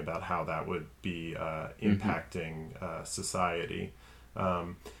talking about how that would be impacting society.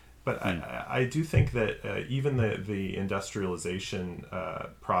 But I do think that even the industrialization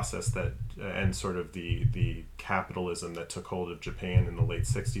process that and sort of the capitalism that took hold of Japan in the late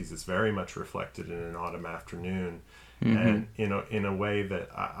 60s is very much reflected in An Autumn Afternoon. And in a way that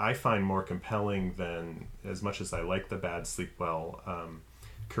I find more compelling than, as much as I like The Bad Sleep Well,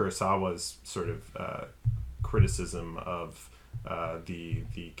 Kurosawa's sort of criticism of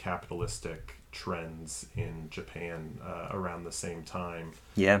the capitalistic trends in Japan around the same time.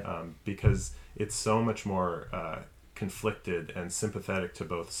 Yeah. Because it's so much more conflicted and sympathetic to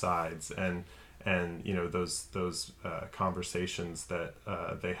both sides, and those conversations that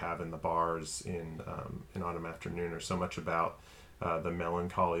they have in the bars in Autumn Afternoon are so much about the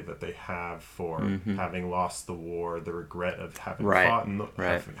melancholy that they have for having lost the war, the regret of having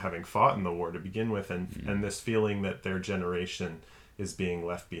having fought in the war to begin with, and this feeling that their generation is being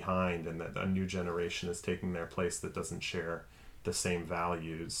left behind, and that a new generation is taking their place that doesn't share the same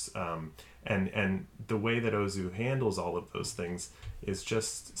values. And the way that Ozu handles all of those things is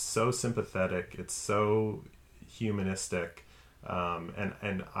just so sympathetic. It's so humanistic,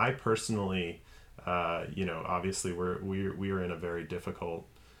 and I personally, obviously we are in a very difficult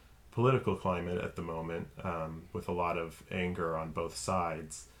political climate at the moment, with a lot of anger on both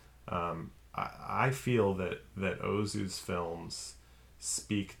sides. I feel that Ozu's films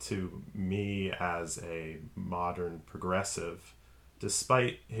speak to me as a modern progressive,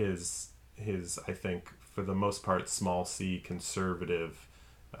 despite his I think for the most part small c conservative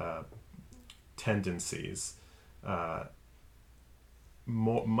tendencies,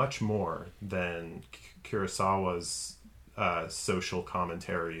 much more than Kurosawa's social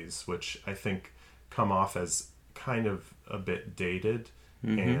commentaries, which I think come off as kind of a bit dated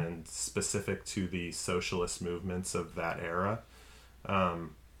and specific to the socialist movements of that era.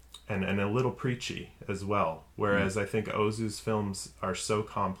 And a little preachy as well. Whereas I think Ozu's films are so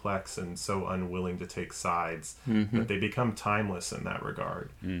complex and so unwilling to take sides that they become timeless in that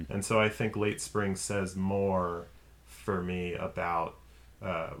regard. And so I think Late Spring says more for me about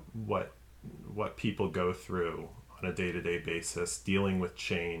what people go through on a day-to-day basis, dealing with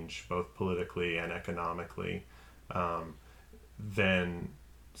change, both politically and economically, than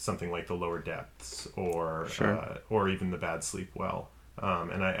something like The Lower Depths or even The Bad Sleep Well.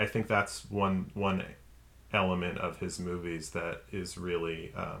 And I think that's one element of his movies that is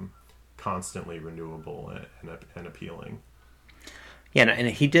really constantly renewable and appealing. Yeah, and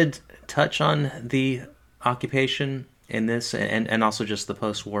he did touch on the occupation in this, and also just the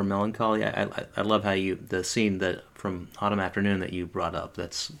post-war melancholy. I love how the scene that from Autumn Afternoon that you brought up.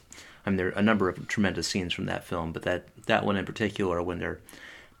 That's, I mean, there are a number of tremendous scenes from that film, but that one in particular, when they're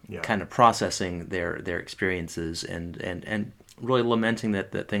kind of processing their experiences and really lamenting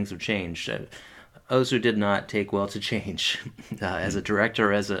that things have changed. Ozu did not take well to change as a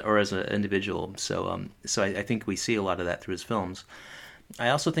director or as an individual. So I think we see a lot of that through his films.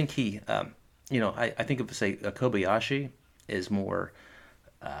 I also think he, I think of, say, Kobayashi is more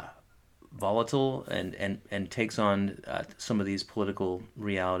volatile and takes on some of these political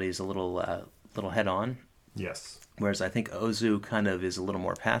realities a little head on. Yes. Whereas I think Ozu kind of is a little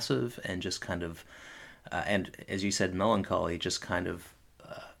more passive and just kind of, and as you said, melancholy, just kind of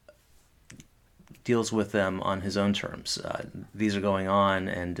deals with them on his own terms. These are going on,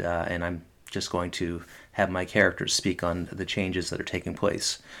 and I'm just going to have my characters speak on the changes that are taking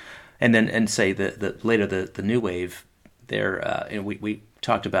place. And say that later the new wave, there we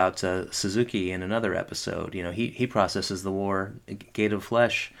talked about Suzuki in another episode. He processes the war, Gate of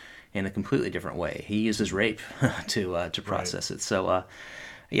Flesh, in a completely different way. He uses rape to process it. So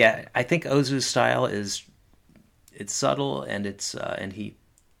I think Ozu's style it's subtle, and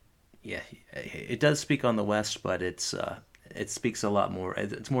it does speak on the West, but it speaks a lot more.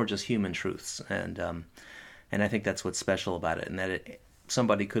 It's more just human truths, and I think that's what's special about it, and that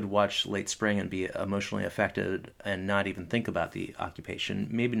somebody could watch Late Spring and be emotionally affected and not even think about the occupation,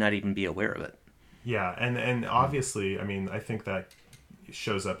 maybe not even be aware of it. Yeah, and obviously, I mean, I think that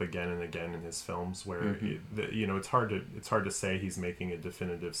shows up again and again in his films, where it's hard to say he's making a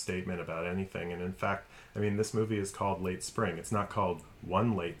definitive statement about anything. And in fact, I mean, this movie is called Late Spring. It's not called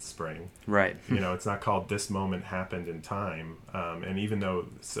One Late Spring, right? It's not called This Moment Happened in Time. And even though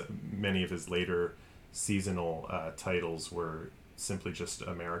many of his later seasonal titles were simply just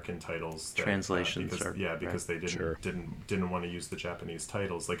American titles, translations, because they didn't want to use the Japanese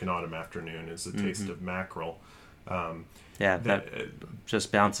titles, like an Autumn Afternoon is A Taste of Mackerel. That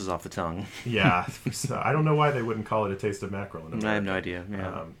just bounces off the tongue. Yeah, so I don't know why they wouldn't call it A Taste of Mackerel in America. I have no idea.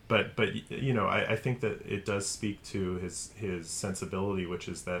 Yeah. But I think that it does speak to his sensibility, which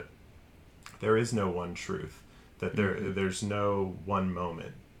is that there is no one truth, that there's no one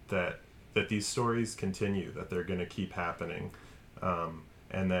moment, that these stories continue, that they're going to keep happening,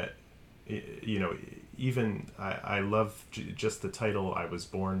 and that even I love just the title "I Was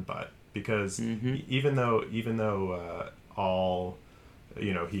Born But," because even though all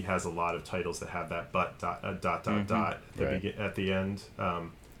he has a lot of titles that have that but dot at the end.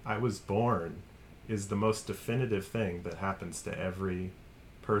 I was born is the most definitive thing that happens to every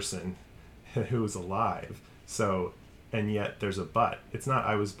person who's alive. So, and yet there's a but. It's not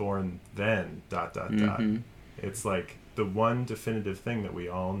I was born then dot. It's like the one definitive thing that we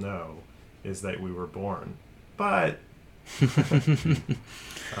all know is that we were born. But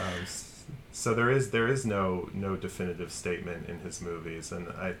so there is no definitive statement in his movies, and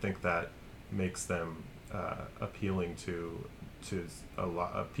I think that makes them appealing to a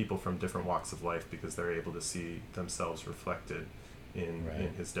lot of people from different walks of life, because they're able to see themselves reflected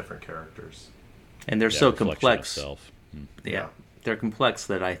in his different characters. And they're so complex. Yeah, they're complex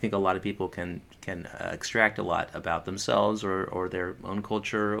that I think a lot of people can extract a lot about themselves or their own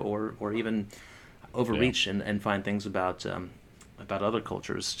culture, or even overreach and find things about other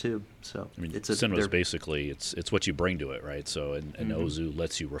cultures too. So I mean, cinema's basically it's what you bring to it, right? So and Ozu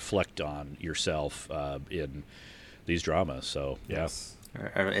lets you reflect on yourself in these dramas. So yes. Or,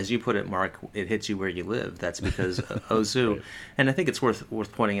 as you put it, Mark, it hits you where you live. That's because Ozu, right. And I think it's worth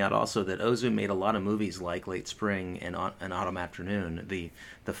pointing out also that Ozu made a lot of movies like Late Spring and Autumn Afternoon. The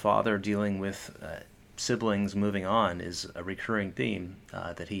father dealing with siblings moving on is a recurring theme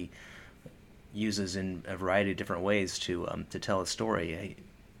that he uses in a variety of different ways to tell a story. He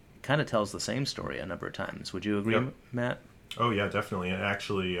kind of tells the same story a number of times. Would you agree, Matt? Oh yeah, definitely. And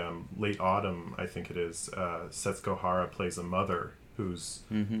actually, Late Autumn, I think it is, Setsuko Hara plays a mother who's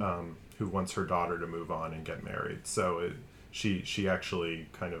who wants her daughter to move on and get married. So she actually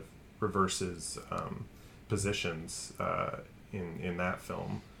kind of reverses positions in that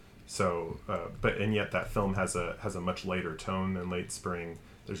film. So, and yet that film has a much lighter tone than Late Spring.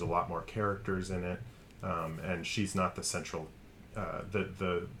 There's a lot more characters in it, and she's not the central.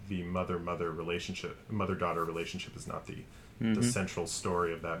 The mother-daughter relationship is not the central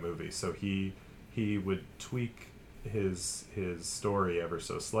story of that movie. So he would tweak his story ever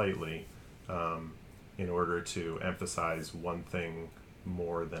so slightly in order to emphasize one thing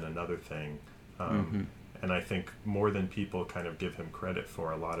more than another thing. And I think more than people kind of give him credit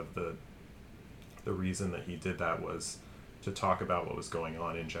for, a lot of the reason that he did that was to talk about what was going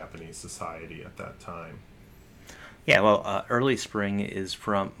on in Japanese society at that time. Yeah, well, Early Spring is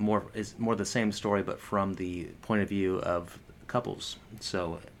more the same story, but from the point of view of couples.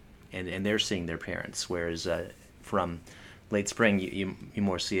 So, and they're seeing their parents, whereas from Late Spring, you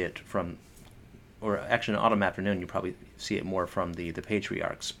more see it from, or actually in Autumn Afternoon, you probably see it more from the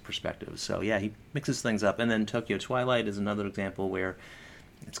patriarch's perspective. So yeah, he mixes things up. And then Tokyo Twilight is another example where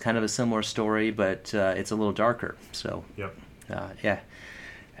it's kind of a similar story, but it's a little darker. So Yep. yeah.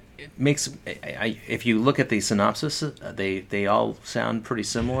 It makes if you look at the synopsis, they all sound pretty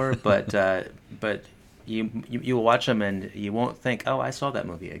similar, but you watch them and you won't think, oh, I saw that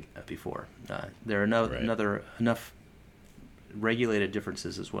movie before. There are enough regulated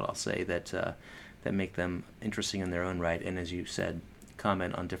differences, is what I'll say, that make them interesting in their own right, and as you said,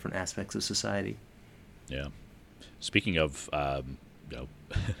 comment on different aspects of society. Yeah. Speaking of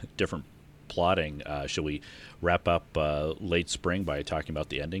different plotting, should we wrap up Late Spring by talking about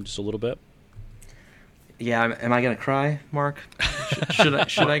the ending just a little bit? Yeah, am I going to cry, Mark? Should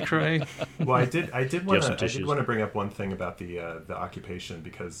I cry? Well, I did want to bring up one thing about the occupation,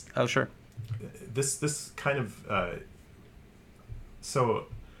 because oh sure, this kind of so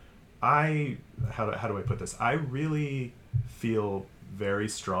how do I put this? I really feel very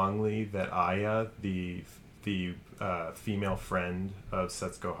strongly that Aya, the female friend of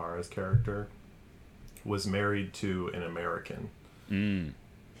Setsuko Hara's character, was married to an American.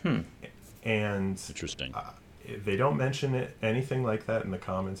 And interesting. They don't mention anything like that in the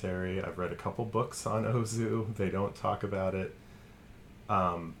commentary. I've read a couple books on Ozu. They don't talk about it.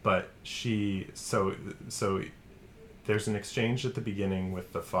 But so there's an exchange at the beginning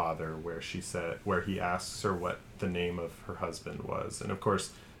with the father where he asks her what the name of her husband was, and of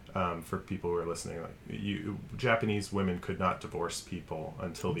course, for people who are listening, Japanese women could not divorce people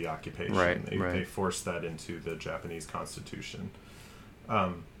until the occupation. Right. They forced that into the Japanese constitution.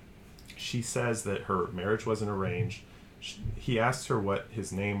 She says that her marriage wasn't arranged. He asks her what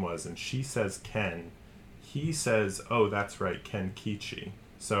his name was, and she says Ken. He says, "Oh, that's right, Ken Kichi."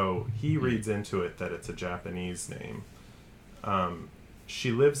 So he reads into it that it's a Japanese name.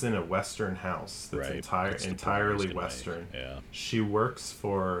 She lives in a Western house that's entirely Western. Yeah. She works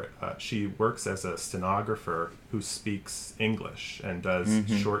as a stenographer who speaks English and does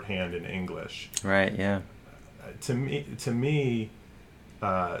shorthand in English. Right. Yeah. To me,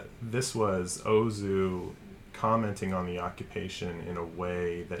 this was Ozu commenting on the occupation in a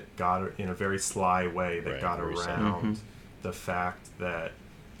way that in a very sly way that got around the fact that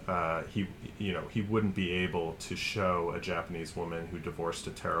he wouldn't be able to show a Japanese woman who divorced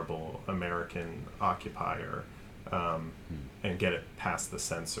a terrible American occupier and get it past the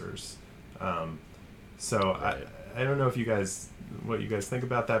censors. So I don't know if what you guys think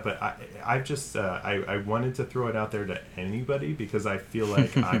about that, but I wanted to throw it out there to anybody because I feel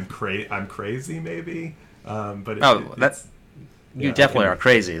like I'm crazy maybe. But you definitely are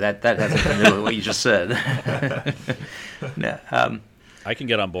crazy. That has nothing to do with what you just said. No, I can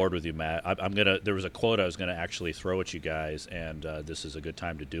get on board with you, Matt. There was a quote I was gonna actually throw at you guys, and this is a good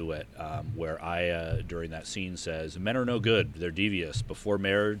time to do it. Where Aya, during that scene, says, "Men are no good. They're devious. Before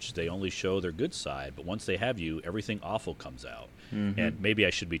marriage, they only show their good side, but once they have you, everything awful comes out." And maybe I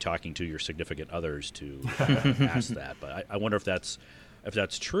should be talking to your significant others to ask that, but I wonder if that's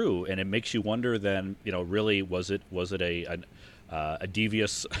true, and it makes you wonder. Then really, was it a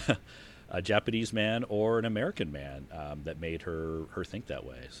devious a Japanese man or an American man that made her think that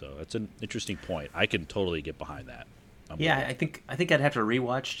way? So that's an interesting point. I can totally get behind that. I think I'd have to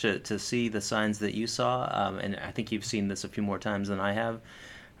rewatch to see the signs that you saw, and I think you've seen this a few more times than I have.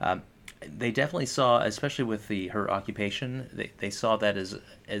 They definitely saw, especially with her occupation, they saw that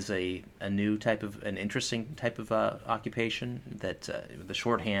as a new type of an interesting type of occupation. That the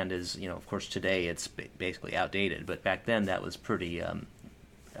shorthand is, of course today it's basically outdated, but back then that was pretty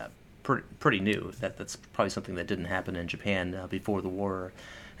new. That's probably something that didn't happen in Japan before the war,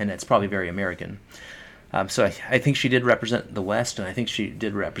 and that's probably very American. So I think she did represent the West, and I think she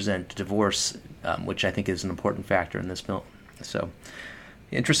did represent divorce, which I think is an important factor in this film. So,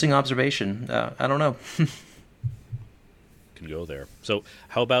 interesting observation. I don't know. Can go there. So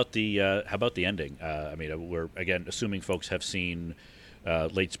how about the ending? I mean, we're again assuming folks have seen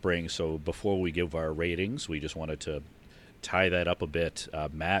Late Spring. So before we give our ratings, we just wanted to tie that up a bit.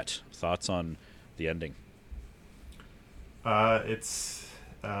 Matt, thoughts on the ending?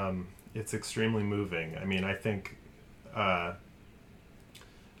 It's extremely moving. I mean, I think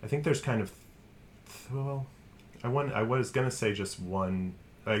there's kind of I was gonna say just one.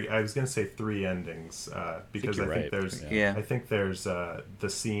 I was gonna say three endings because I think there's the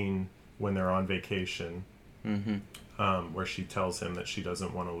scene when they're on vacation. where she tells him that she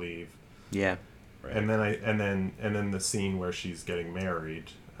doesn't want to leave. Yeah. Right. And then the scene where she's getting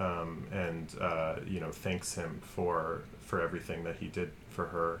married, and thanks him for everything that he did for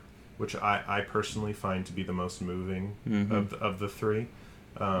her, which I personally find to be the most moving of the three.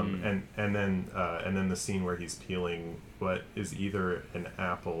 And then the scene where he's peeling what is either an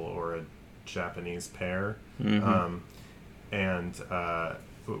apple or a Japanese pear,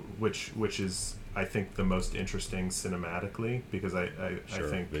 which is, I think, the most interesting cinematically, because I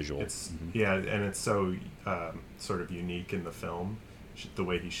think visual. It's and it's so sort of unique in the film, the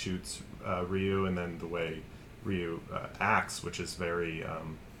way he shoots Ryu, and then the way Ryu acts, which is very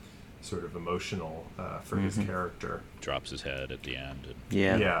sort of emotional for his character. Drops his head at the end.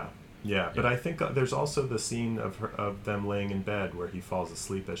 And... Yeah. But I think there's also the scene of them laying in bed where he falls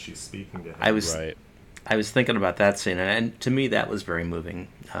asleep as she's speaking to him. I was thinking about that scene, and to me that was very moving.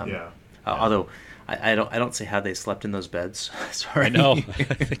 Although I don't see how they slept in those beds. Sorry. I know. I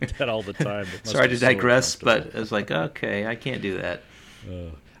think that all the time. Sorry to digress, but it's like, okay, I can't do that.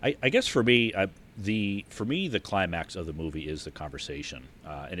 I guess for me, the climax of the movie is the conversation,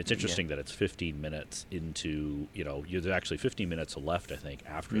 and it's interesting that it's 15 minutes into, there's actually 15 minutes left, I think,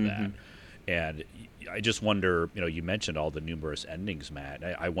 after that. And I just wonder, you mentioned all the numerous endings, Matt.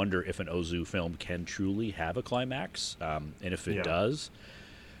 I wonder if an Ozu film can truly have a climax, and if it does,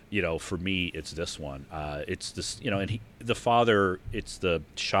 for me, it's this one. It's this, and the father, it's the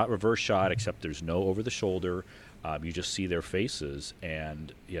reverse shot, except there's no over the shoulder. You just see their faces,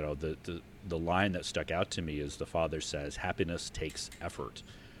 and the line that stuck out to me is the father says, "Happiness takes effort,"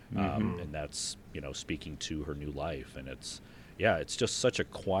 and that's speaking to her new life, and it's just such a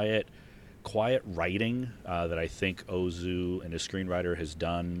quiet writing that I think Ozu and his screenwriter has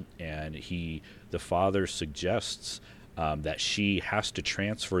done, and the father suggests that she has to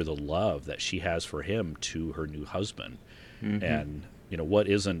transfer the love that she has for him to her new husband, and what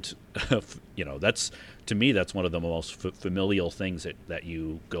isn't, that's, to me, that's one of the most familial things that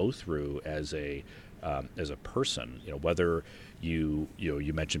you go through as a person, whether you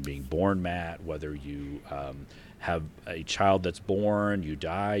mentioned being born, Matt, whether you have a child that's born, you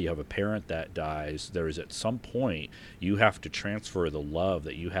die, you have a parent that dies, there is at some point you have to transfer the love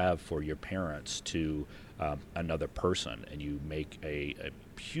that you have for your parents to another person, and you make a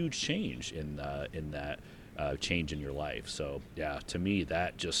huge change in that change in your life. So to me,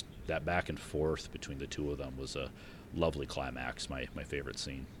 that back and forth between the two of them was a lovely climax, my favorite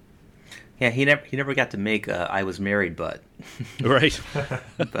scene. Yeah, he never got to make "I Was Married," but right.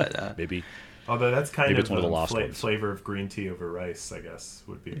 But maybe. Although that's kind of one of the lost flavor of green tea over rice, I guess,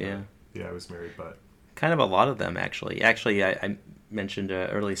 would be. I Was Married, but kind of a lot of them actually. Actually, I mentioned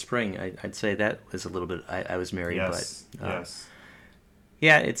early spring. I'd say that was a little bit. I Was Married, yes, but yes.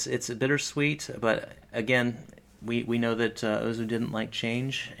 Yeah, it's a bittersweet, but again, we know that Ozu didn't like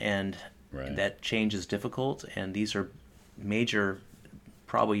change, and that change is difficult, and these are major,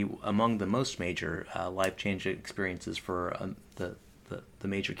 probably among the most major life-changing experiences for the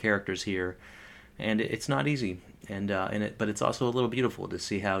major characters here, and it's not easy, but it's also a little beautiful to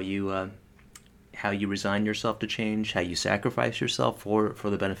see how you resign yourself to change, how you sacrifice yourself for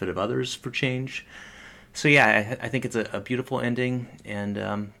the benefit of others for change. So I think it's a beautiful ending, and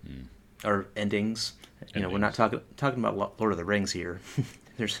or endings. We're not talking about Lord of the Rings here.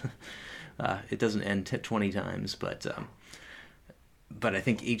 There's it doesn't end 20 times, but I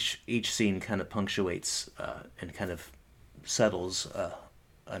think each scene kind of punctuates and kind of settles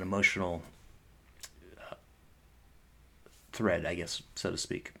an emotional thread, I guess, so to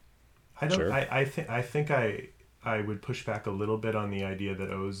speak. I don't. Sure. I think I would push back a little bit on the idea that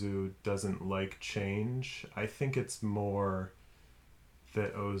Ozu doesn't like change. I think it's more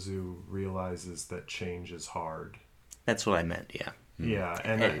that Ozu realizes that change is hard. That's what I meant, yeah. Yeah,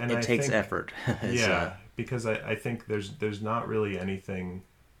 and it takes effort. Because I think there's not really anything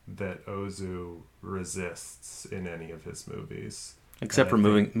that Ozu resists in any of his movies. Except for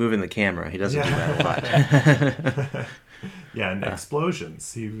moving the camera. He doesn't do that a lot. And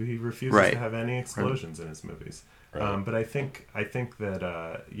explosions. He refuses to have any explosions in his movies. Right. But I think that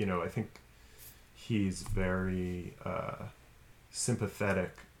I think he's very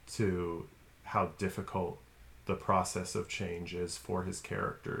sympathetic to how difficult the process of change is for his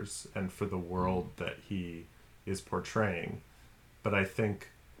characters and for the world that he is portraying. But I think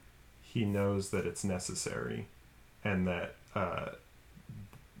he knows that it's necessary, and that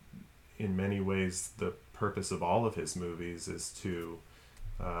in many ways the purpose of all of his movies is to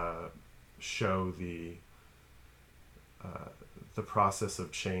show the process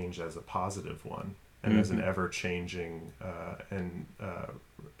of change as a positive one, and as an ever-changing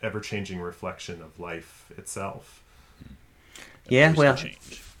reflection of life itself. Yeah, there's well, the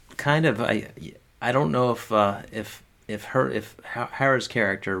change. kind of. I don't know if Hera's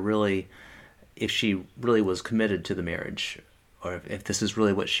character really, if she really was committed to the marriage, or if this is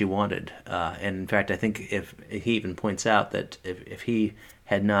really what she wanted. And in fact, I think if he even points out that if he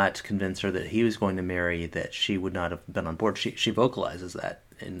had not convinced her that he was going to marry, that she would not have been on board. She vocalizes that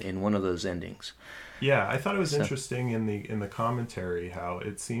in one of those endings. Yeah, I thought it was interesting in the commentary how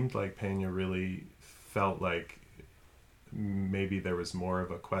it seemed like Pena really felt like maybe there was more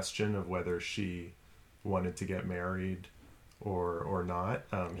of a question of whether she wanted to get married or not.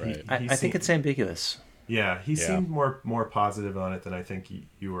 Right. I think it's ambiguous. Yeah, he seemed more positive on it than I think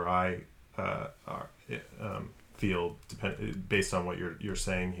you or I feel, based on what you're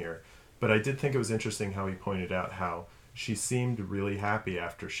saying here. But I did think it was interesting how he pointed out how she seemed really happy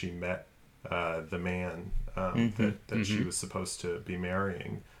after she met the man that she was supposed to be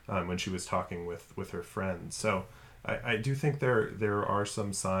marrying when she was talking with her friends. So I do think there are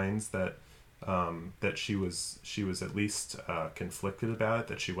some signs that that she was at least conflicted about it,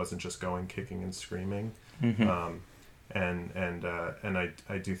 that she wasn't just going kicking and screaming. And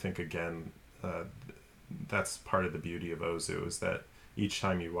I do think, again, that's part of the beauty of Ozu, is that each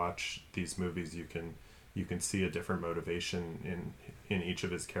time you watch these movies you can see a different motivation in each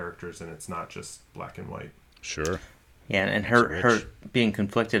of his characters, and it's not just black and white. Sure. Yeah, and her being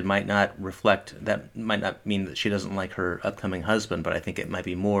conflicted might not mean that she doesn't like her upcoming husband, but I think it might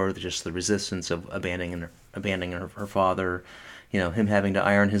be more just the resistance of abandoning her father, him having to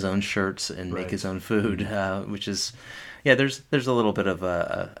iron his own shirts and make his own food, which is, there's a little bit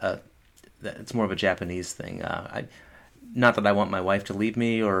of it's more of a Japanese thing. Not that I want my wife to leave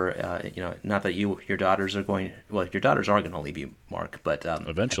me, or not that your daughters are going. Well, your daughters are going to leave you, Mark. But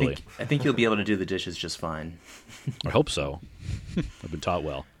eventually, I think you'll be able to do the dishes just fine. I hope so. I've been taught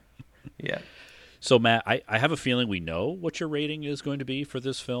well. Yeah. So, Matt, I have a feeling we know what your rating is going to be for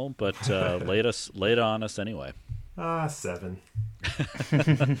this film, but lay it on us anyway. 7.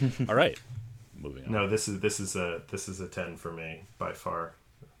 All right. Moving on. No, this is a 10 for me by far.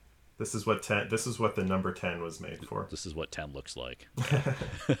 This is what the number 10 was made for. This is what 10 looks like.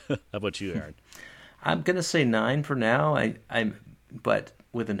 How about you, Aaron? I'm gonna say 9 for now. I'm but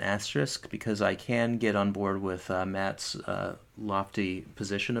with an asterisk, because I can get on board with Matt's lofty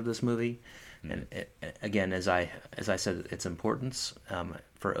position of this movie, and again, as I said, its importance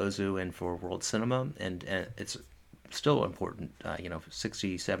for Ozu and for world cinema, and it's still important,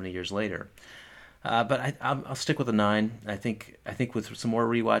 60, 70 years later. But I'll stick with a 9. I think with some more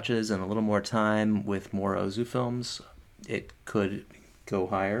rewatches and a little more time with more Ozu films, it could go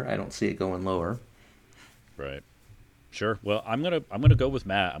higher. I don't see it going lower. Right. Sure. Well, I'm gonna go with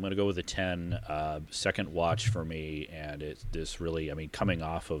Matt. I'm gonna go with a 10. Second watch for me, and it's this really. I mean, coming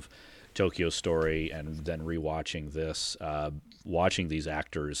off of Tokyo Story and then rewatching this, watching these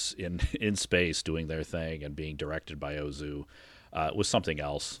actors in space doing their thing and being directed by Ozu. Was something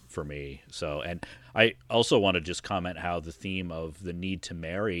else for me. So, and I also want to just comment how the theme of the need to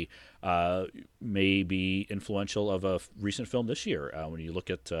marry may be influential of a recent film this year. When you look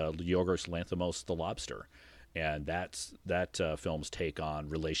at Yorgos Lanthimos' The Lobster, and that film's take on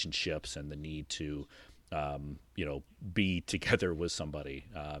relationships and the need to be together with somebody.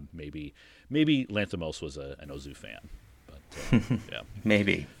 Maybe Lanthimos was an Ozu fan, but yeah,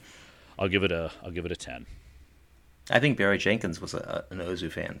 maybe. I'll give it a 10. I think Barry Jenkins was an Ozu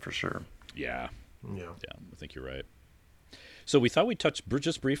fan for sure. Yeah, I think you're right. So we thought we'd touch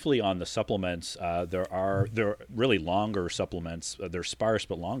just briefly on the supplements. There are really longer supplements. They're sparse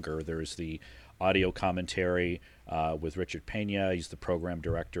but longer. There's the audio commentary with Richard Pena. He's the program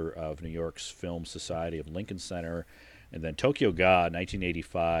director of New York's Film Society of Lincoln Center. And then Tokyo Ga,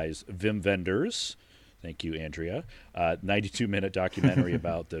 1985's Wim Wenders. Thank you, Andrea. 92-minute documentary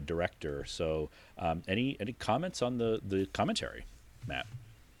about the director. So any comments on the commentary, Matt?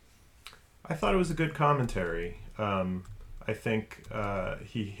 I thought it was a good commentary. I think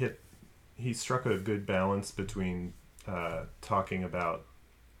he struck a good balance between talking about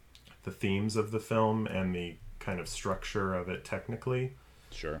the themes of the film and the kind of structure of it technically.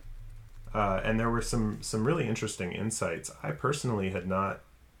 Sure. And there were some really interesting insights. I personally had not,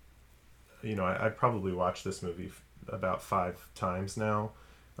 I probably watched this movie about 5 times now.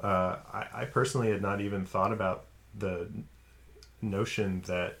 I personally had not even thought about the notion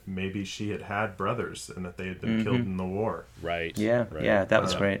that maybe she had brothers and that they had been killed in the war. Right. Yeah. Right. Yeah. That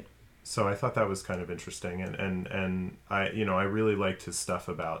was great. So I thought that was kind of interesting, and I really liked his stuff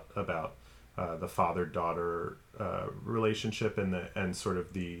about the father-daughter relationship and sort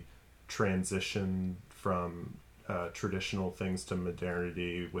of the transition from traditional things to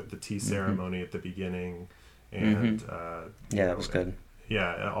modernity with the tea ceremony at the beginning, and Yeah, that was good.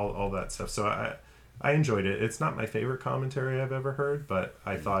 Yeah, all that stuff. So I enjoyed it. It's not my favorite commentary I've ever heard, but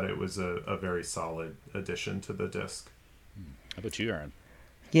I thought it was a very solid addition to the disc. How about you, Aaron?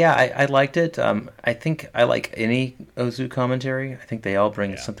 Yeah, I liked it. I think I like any Ozu commentary. I think they all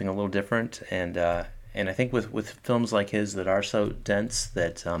bring something a little different, and I think with films like his that are so dense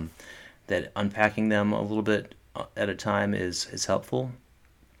that that unpacking them a little bit at a time is helpful.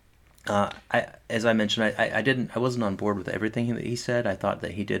 As I mentioned, I wasn't on board with everything that he said. I thought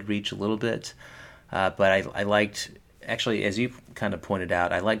that he did reach a little bit, but I liked. Actually, as you kind of pointed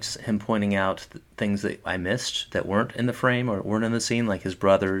out, I liked him pointing out things that I missed that weren't in the frame or weren't in the scene, like his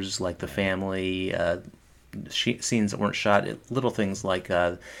brothers, like the family, scenes that weren't shot. Little things like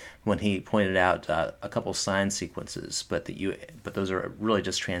when he pointed out a couple sign sequences, but those are really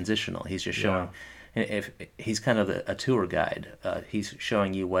just transitional. He's just showing. If he's kind of a tour guide, he's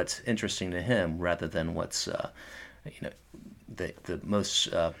showing you what's interesting to him rather than what's the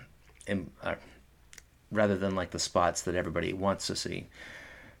most. Rather than like the spots that everybody wants to see.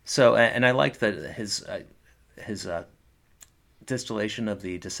 So, and I liked that his distillation of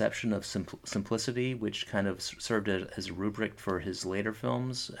the deception of simplicity, which kind of served as a rubric for his later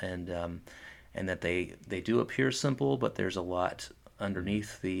films, and that they do appear simple, but there's a lot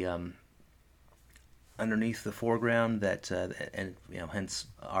underneath the foreground that, and hence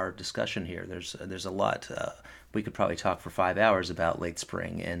our discussion here. There's a lot. We could probably talk for 5 hours about Late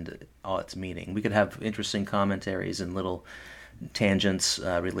Spring and all its meaning. We could have interesting commentaries and little tangents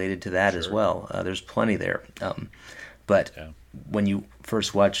related to that as well. There's plenty there. But when you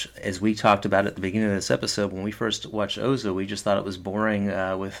first watch, as we talked about at the beginning of this episode, when we first watched Ozu, we just thought it was boring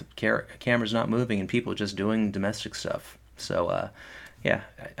with cameras not moving and people just doing domestic stuff. So, yeah,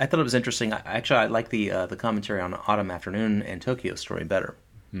 I thought it was interesting. I like the commentary on Autumn Afternoon and Tokyo Story better.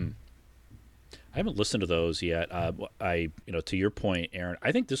 I haven't listened to those yet. To your point, Aaron,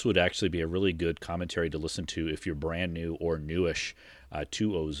 I think this would actually be a really good commentary to listen to if you're brand new or newish to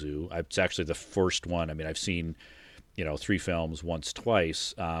Ozu. It's actually the first one. I mean, I've seen 3 films once,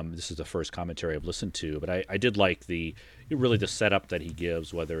 twice. This is the first commentary I've listened to, but I did like the setup that he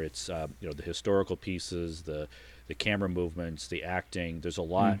gives, whether it's the historical pieces, the camera movements, the acting. There's a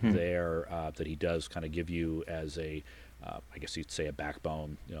lot there that he does kind of give you as a, I guess you'd say, a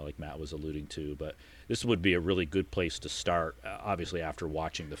backbone, like Matt was alluding to. But this would be a really good place to start, obviously after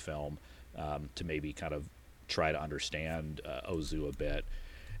watching the film, to maybe kind of try to understand Ozu a bit.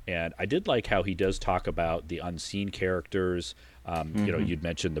 And I did like how he does talk about the unseen characters. You'd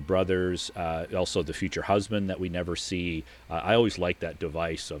mentioned the brothers, also the future husband that we never see. I always like that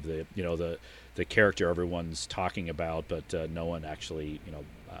device of the character everyone's talking about, but no one actually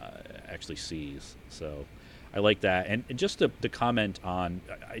sees. So I like that. And just the comment on,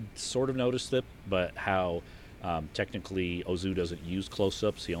 I sort of noticed it, but how technically Ozu doesn't use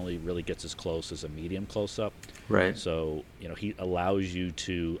close-ups. He only really gets as close as a medium close-up. Right. So, he allows you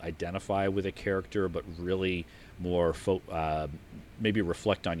to identify with a character, but really more maybe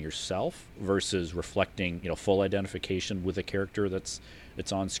reflect on yourself versus reflecting, full identification with a character that's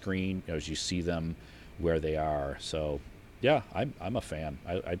on screen as you see them where they are. So, yeah, I'm a fan.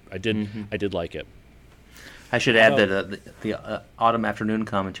 I did like it. I should add that the Autumn Afternoon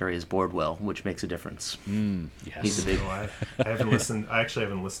commentary is Bordwell, which makes a difference. Yes. He's a big. I haven't listened. I actually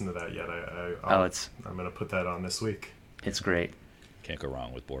haven't listened to that yet. I'm going to put that on this week. It's great. Can't go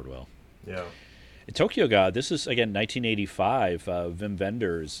wrong with Bordwell. Yeah. In Tokyo God, this is again 1985. Wim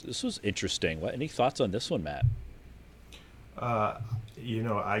Wenders. This was interesting. Any thoughts on this one, Matt? I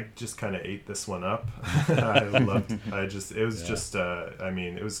just kind of ate this one up. It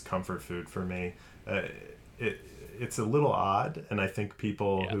was comfort food for me. It's a little odd, and I think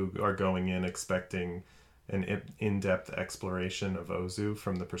people who are going in expecting an in-depth exploration of Ozu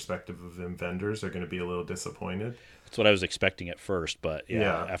from the perspective of Wim Wenders are going to be a little disappointed. That's what I was expecting at first, but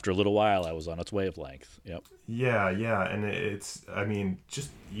after a little while, I was on its wavelength. Yep. Yeah, and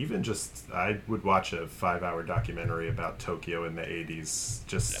I would watch a 5-hour documentary about Tokyo in the 80s,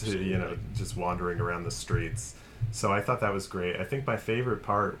 just wandering around the streets. So I thought that was great. I think my favorite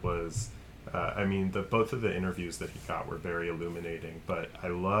part was, both of the interviews that he got were very illuminating, but I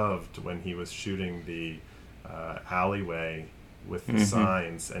loved when he was shooting the alleyway with the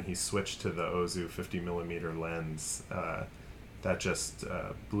signs and he switched to the Ozu 50mm lens. That just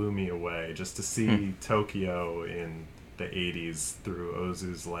blew me away. Just to see Tokyo in the 80s through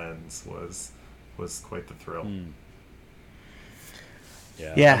Ozu's lens was quite the thrill.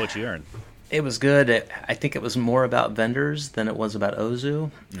 Yeah. How about you, Aaron? It was good. I think it was more about Wenders than it was about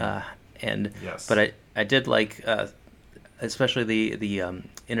Ozu. But I did like especially the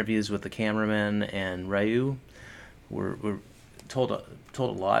interviews with the cameraman and Ryu were told a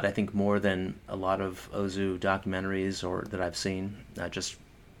lot. I think more than a lot of Ozu documentaries or that I've seen. Just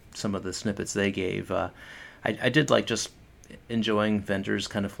some of the snippets they gave. I did like just enjoying Wenders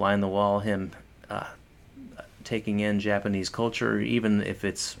kind of fly on the wall, him taking in Japanese culture, even if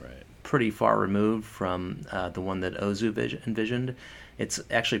it's pretty far removed from the one that Ozu envisioned. It's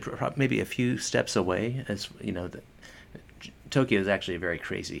actually maybe a few steps away. As you know, Tokyo is actually a very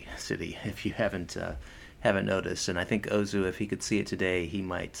crazy city. If you haven't noticed, and I think Ozu, if he could see it today, he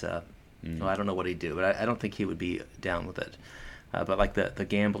might. Well, I don't know what he'd do, but I don't think he would be down with it. But like the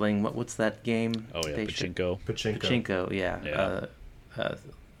gambling, what's that game? Oh yeah, Pachinko. Pachinko, yeah.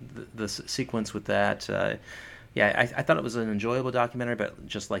 The sequence with that. I thought it was an enjoyable documentary, but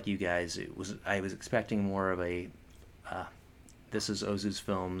just like you guys, I was expecting more of a. This is Ozu's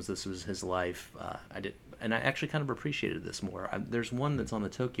films. This was his life. I actually kind of appreciated this more. There's one that's on the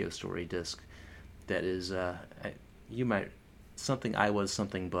Tokyo Story disc, that is you might something I was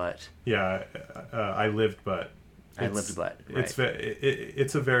something but. Yeah, I lived but. Right.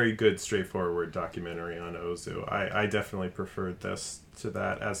 It's a very good, straightforward documentary on Ozu. I definitely preferred this to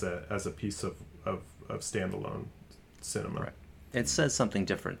that as a piece of standalone cinema. Right. It says something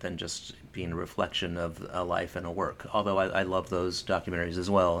different than just being a reflection of a life and a work. Although I love those documentaries as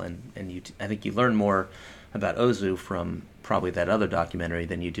well, and I think you learn more about Ozu from probably that other documentary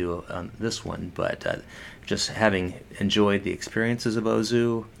than you do on this one. But just having enjoyed the experiences of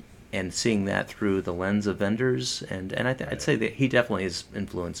Ozu and seeing that through the lens of Wenders, and I'd say that he definitely is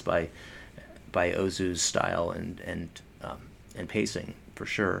influenced by Ozu's style and pacing for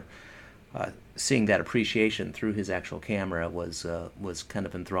sure. Seeing that appreciation through his actual camera was kind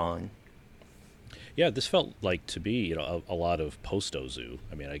of enthralling. Yeah, this felt like to be a lot of post Ozu.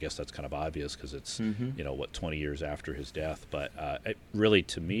 I mean, I guess that's kind of obvious because it's 20 years after his death. But really,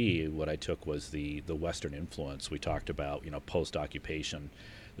 to me, what I took was the Western influence. We talked about post occupation.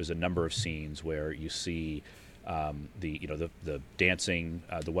 There's a number of scenes where you see the dancing,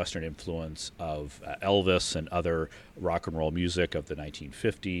 the Western influence of Elvis and other rock and roll music of the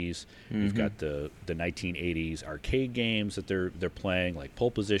 1950s. You've got the 1980s arcade games that they're playing, like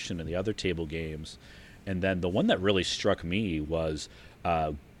Pole Position and the other table games. And then the one that really struck me was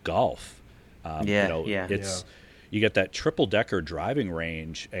golf. You get that triple-decker driving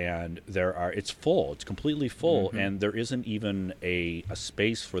range, and it's full. It's completely full, and there isn't even a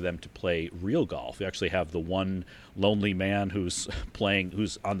space for them to play real golf. You actually have the one lonely man who's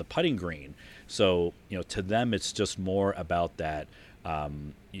on the putting green. So, to them, it's just more about that.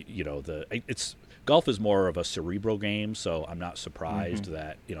 Golf is more of a cerebral game, so I'm not surprised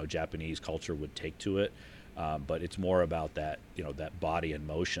that Japanese culture would take to it. But it's more about that, that body and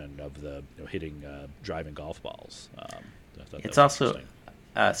motion of the hitting, driving golf balls. It's also,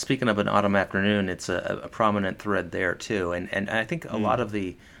 speaking of An Autumn Afternoon, it's a prominent thread there too, and I think a lot of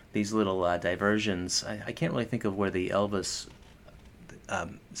these little diversions. I can't really think of where the Elvis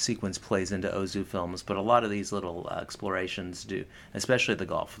sequence plays into Ozu films, but a lot of these little explorations do, especially the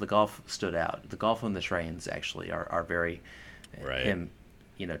golf. The golf stood out. The golf on the trains actually are very him.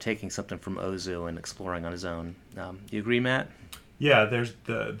 Taking something from Ozu and exploring on his own. You agree, Matt? Yeah, there's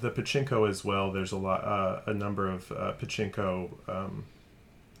the pachinko as well. There's a number of pachinko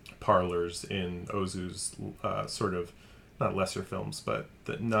parlors in Ozu's sort of not lesser films, but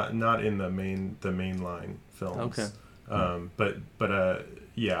not in the mainline films. Okay. I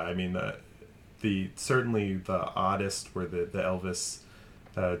mean the certainly the oddest were the Elvis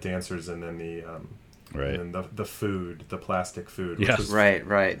dancers, and then the and then the food, the plastic food. Which was, right.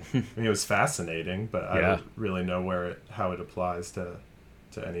 I mean, it was fascinating, but I don't really know how it applies to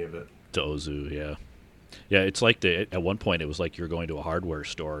any of it. To Ozu, yeah. Yeah, it's like at one point it was like you're going to a hardware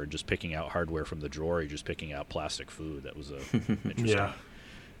store and just picking out hardware from the drawer. You're just picking out plastic food. That was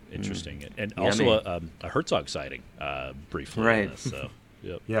interesting. And also a Herzog sighting briefly. Right. On this, so,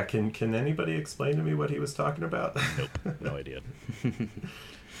 yep. Yeah, can anybody explain to me what he was talking about? Nope, no idea.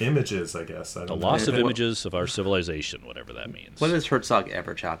 Images, I guess. The loss of images of our civilization, whatever that means. What is Herzog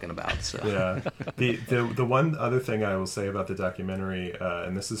ever talking about? So. Yeah. The one other thing I will say about the documentary,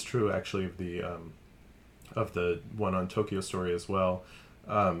 and this is true actually of the one on Tokyo Story as well,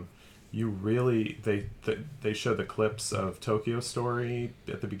 you really they show the clips of Tokyo Story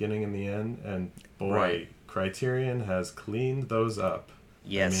at the beginning and the end, and boy, Criterion has cleaned those up.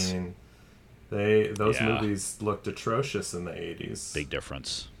 Yes. I mean, those movies looked atrocious in the 80s. Big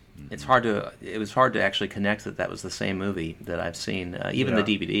difference. It was hard to actually connect that was the same movie that I've seen. Even the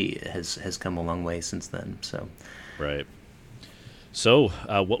DVD has come a long way since then. So. Right. So,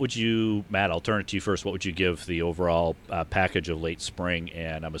 what would you, Matt? I'll turn it to you first. What would you give the overall package of Late Spring?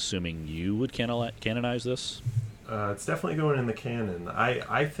 And I'm assuming you would canonize this. It's definitely going in the canon.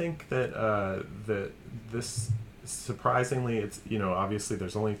 I think that that this surprisingly, it's obviously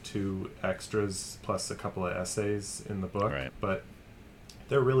there's only 2 extras plus a couple of essays in the book, Right. but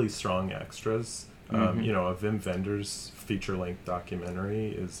they're really strong extras. A Wim Wenders feature-length documentary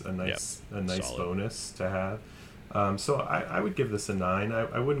is a nice Solid. bonus to have. So I would give this a 9.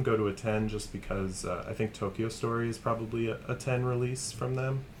 I wouldn't go to a 10 just because I think Tokyo Story is probably a 10 release from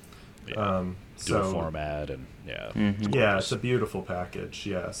them. Yeah. So Dual format and yeah, it's a beautiful package.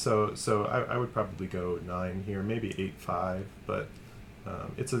 Yeah, so I would probably go 9 here, maybe 8.5, but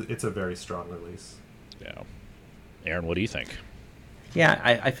it's a very strong release. Yeah. Aaron, what do you think? Yeah,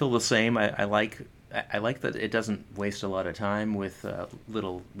 I feel the same. I like that it doesn't waste a lot of time with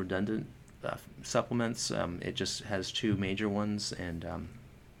little redundant supplements. It just has 2 major ones, and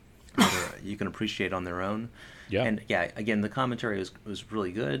you can appreciate on their own. Yeah. And yeah, again, the commentary was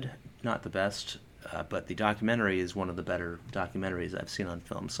really good. Not the best, but the documentary is one of the better documentaries I've seen on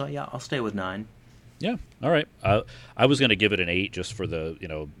film. So yeah, I'll stay with 9. Yeah. All right. I was going to give it an 8 just for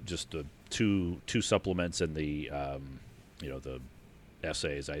the just the two supplements and the the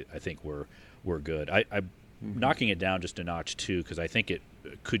essays. I think were good. I'm knocking it down just a notch too because I think it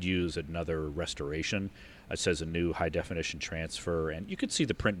could use another restoration. It says a new high definition transfer, and you could see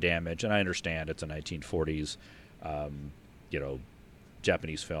the print damage. And I understand it's a 1940s,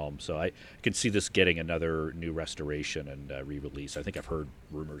 Japanese film, so I can see this getting another new restoration and re-release. I think I've heard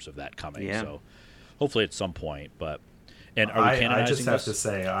rumors of that coming. Yeah. So hopefully at some point. But and are we canonizing I just have this? to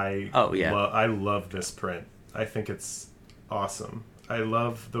say I love this print. I think it's awesome. I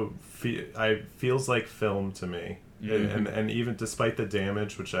love I feels like film to me. Mm-hmm. And even despite the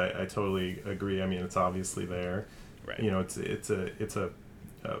damage, which I totally agree. I mean, it's obviously there. Right. It's a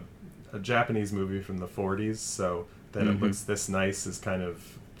Japanese movie from the 40s, so that it looks this nice is kind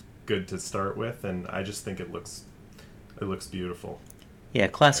of good to start with, and I just think it looks beautiful. Yeah,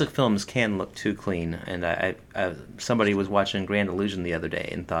 classic films can look too clean, and I somebody was watching Grand Illusion the other day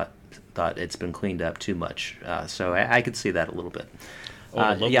and thought it's been cleaned up too much. So I could see that a little bit.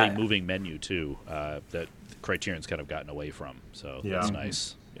 Oh, the lovely moving menu too that Criterion's kind of gotten away from. So that's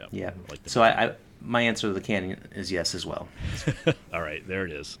nice. Yeah. Yeah. Like So my answer to the canon is yes as well. All right, there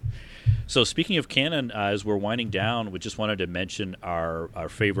it is. So speaking of canon, as we're winding down, we just wanted to mention our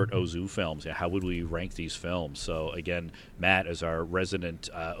favorite Ozu films. How would we rank these films? So again, Matt, as our resident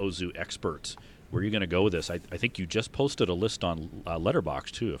Ozu expert, where are you going to go with this? I think you just posted a list on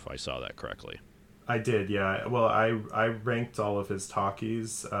Letterboxd too, if I saw that correctly. I did, yeah. Well, I ranked all of his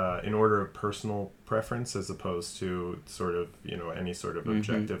talkies in order of personal preference as opposed to sort of, any sort of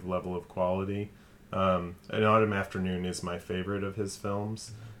objective level of quality. An Autumn Afternoon is my favorite of his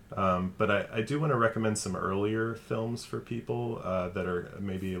films. But I do want to recommend some earlier films for people that are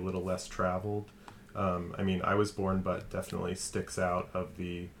maybe a little less traveled. I mean, I Was Born But definitely sticks out of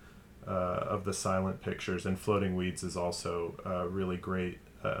the silent pictures, and Floating Weeds is also really great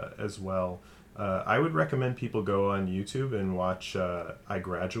as well. I would recommend people go on YouTube and watch I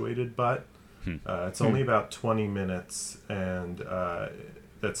Graduated But. It's only about 20 minutes, and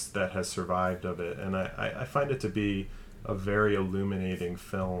that has survived of it, and I find it to be a very illuminating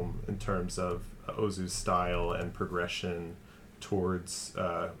film in terms of Ozu's style and progression towards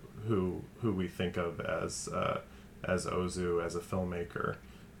who we think of as Ozu as a filmmaker.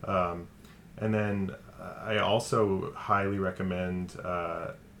 And then I also highly recommend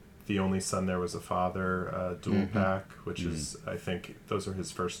The Only Son There Was a Father dual pack, which is, I think those are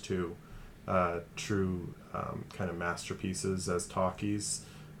his first 2 true kind of masterpieces as talkies.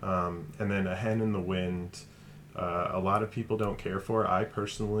 And then A Hen in the Wind, a lot of people don't care for. I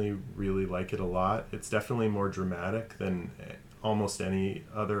personally really like it a lot. It's definitely more dramatic than almost any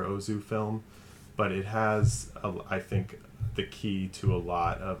other Ozu film, but it has, I think, the key to a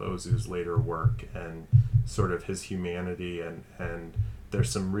lot of Ozu's later work and sort of his humanity, and there's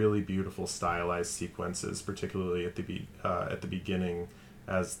some really beautiful stylized sequences, particularly at the beginning,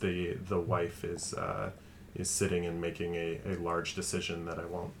 as the wife is sitting and making a large decision that I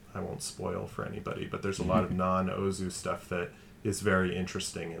won't spoil for anybody. But there's a lot of non-Ozu stuff that is very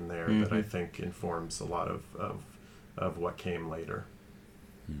interesting in there that I think informs a lot of what came later.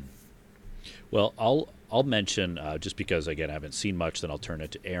 Well, I'll mention just because again I haven't seen much, then I'll turn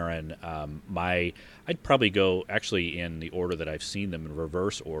it to Aaron. I'd probably go actually in the order that I've seen them, in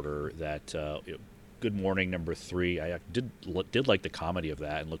reverse order. That Good Morning #3. I did like the comedy of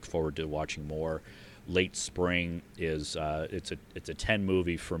that and look forward to watching more. Late Spring is it's a 10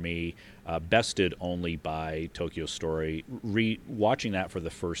 movie for me, bested only by Tokyo Story. Watching that for the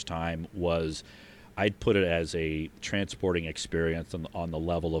first time was, I'd put it as a transporting experience on the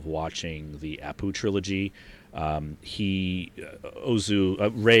level of watching the Apu trilogy. Ozu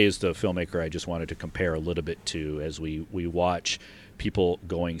Ray is the filmmaker I just wanted to compare a little bit to as we watch people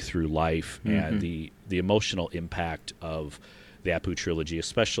going through life and the emotional impact of the Apu trilogy,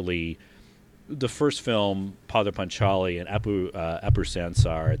 especially the first film, Padre Panchali and Apu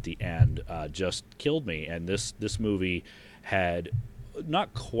Sansar at the end, just killed me. And this movie had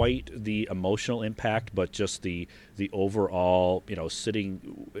not quite the emotional impact, but just the overall,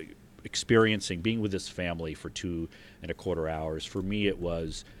 experiencing being with this family for 2.25 hours. For me, it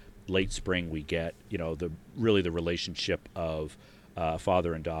was Late Spring. We get the relationship of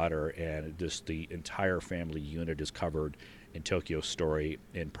father and daughter, and just the entire family unit is covered in Tokyo Story,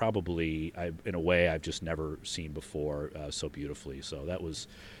 and probably in a way I've just never seen before so beautifully. So that was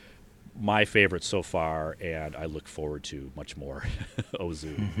my favorite so far, and I look forward to much more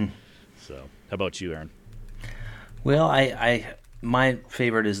Ozu. So how about you, Aaron? Well, my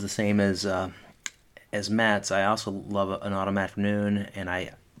favorite is the same as Matt's. I also love An Autumn Afternoon,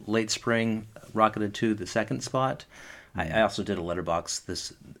 and Late Spring rocketed to the second spot. I also did a letterbox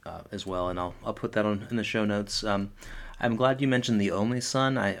this as well, and I'll put that in the show notes. I'm glad you mentioned The Only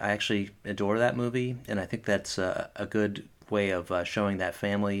Son. I actually adore that movie, and I think that's a good way of showing that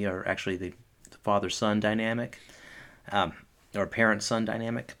family, or actually the father-son dynamic, or parent-son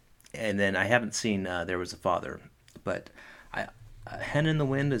dynamic. And then I haven't seen There Was a Father, but Hen in the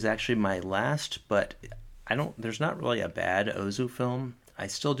Wind is actually my last, but there's not really a bad Ozu film. I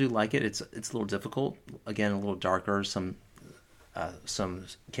still do like it. It's a little difficult. Again, a little darker. Some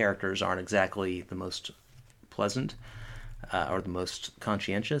characters aren't exactly the most pleasant or the most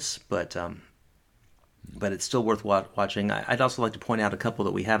conscientious, but it's still worth watching. I'd also like to point out a couple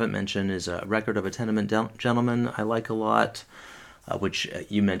that we haven't mentioned. Is A Record of a Tenement Gentleman I like a lot, which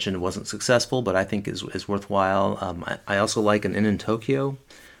you mentioned wasn't successful, but I think is worthwhile. I also like An Inn in Tokyo,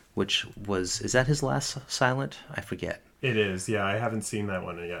 which is that his last silent? I forget. It is, yeah. I haven't seen that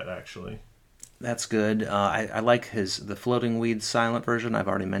one yet, actually. That's good. I like the Floating Weeds silent version. I've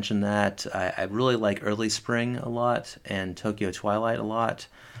already mentioned that. I really like Early Spring a lot and Tokyo Twilight a lot.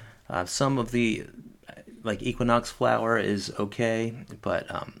 Some of the, like Equinox Flower is okay, but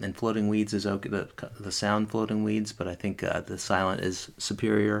and Floating Weeds is okay. The sound Floating Weeds, but I think the silent is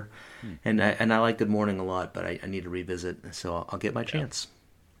superior. And I like Good Morning a lot, but I need to revisit, so I'll get my chance.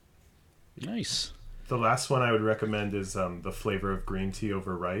 Nice. The last one I would recommend is The Flavor of Green Tea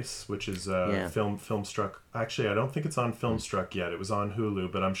Over Rice, which is Filmstruck. Actually, I don't think it's on Filmstruck yet. It was on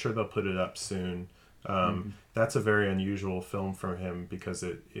Hulu, but I'm sure they'll put it up soon. That's a very unusual film from him because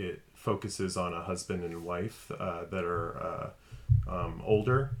it focuses on a husband and wife that are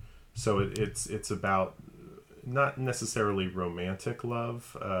older. So it's about not necessarily romantic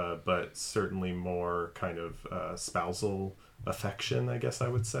love, but certainly more kind of spousal affection, I guess I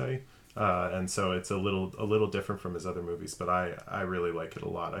would say. And so it's a little different from his other movies, but I really like it a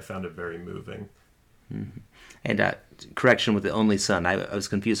lot. I found it very moving. And correction with The Only Son, I was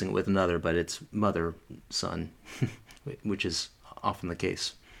confusing it with another, but it's mother son, which is often the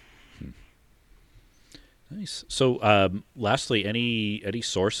case. Nice. So, lastly, any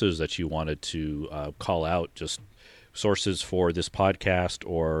sources that you wanted to call out? Just sources for this podcast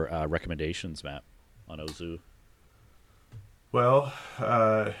or recommendations, Matt, on Ozu? Well,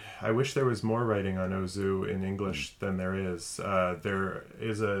 I wish there was more writing on Ozu in English than there is. There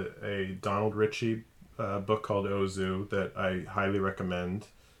is a Donald Ritchie book called Ozu that I highly recommend.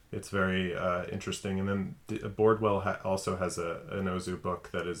 It's very interesting. And then Boardwell also has an Ozu book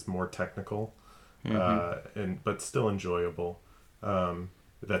that is more technical, but still enjoyable.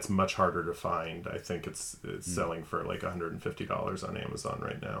 That's much harder to find. I think it's selling for like $150 on Amazon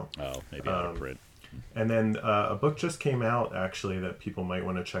right now. Oh, maybe out of print. And then a book just came out, actually, that people might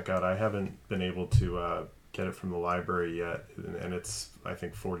want to check out. I haven't been able to get it from the library yet, and it's, I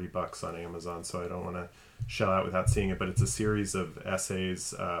think, $40 on Amazon, so I don't want to shell out without seeing it. But it's a series of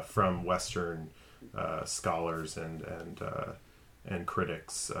essays from Western scholars and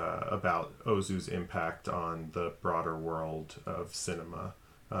critics about Ozu's impact on the broader world of cinema,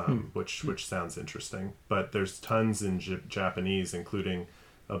 which sounds interesting. But there's tons in Japanese, including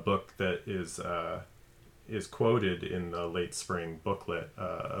a book that is quoted in the Late Spring booklet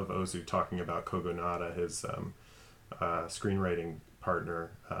of Ozu talking about Kogonada, his screenwriting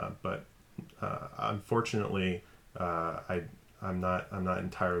partner. But unfortunately, I'm not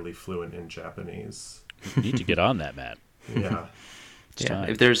entirely fluent in Japanese. You need to get on that, Matt. Yeah. It's time.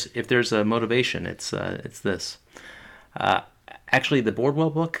 If there's a motivation, it's this. Actually, the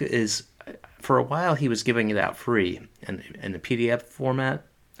Bordwell book is, for a while he was giving it out free in the PDF format.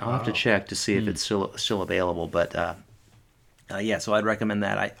 I'll have to check to see if it's still available. But so I'd recommend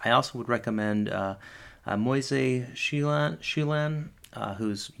that. I also would recommend Moise Shulan,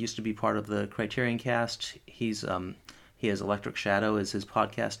 who's used to be part of the Criterion Cast. He has Electric Shadow as his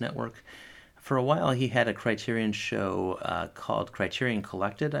podcast network. For a while, he had a Criterion show called Criterion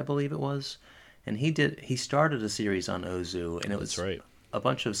Collected, I believe it was, and he started a series on Ozu, and it was a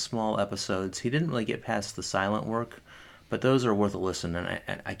bunch of small episodes. He didn't really get past the silent work, but those are worth a listen.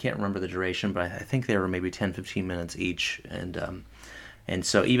 And I can't remember the duration, but I think they were maybe 10, 15 minutes each. And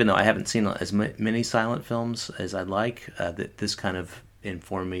so even though I haven't seen as many silent films as I'd like, this kind of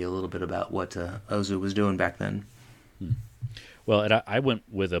informed me a little bit about what Ozu was doing back then. Well, and I went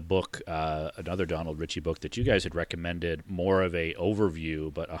with a book, another Donald Ritchie book that you guys had recommended, more of a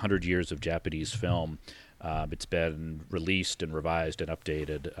overview, but 100 Years of Japanese Film. It's been released and revised and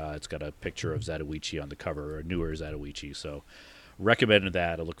updated. It's got a picture of Zatoichi on the cover, a newer Zatoichi. So recommended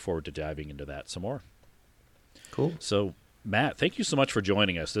that. I look forward to diving into that some more. Cool. So, Matt, thank you so much for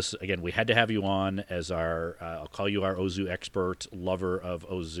joining us. This, again, we had to have you on as our, I'll call you our Ozu expert, lover of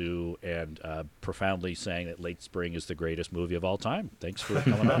Ozu, and profoundly saying that Late Spring is the greatest movie of all time. Thanks for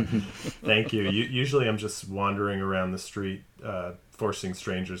coming on. Thank you. Usually I'm just wandering around the street forcing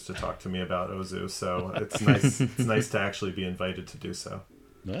strangers to talk to me about Ozu, so it's nice. It's nice to actually be invited to do so.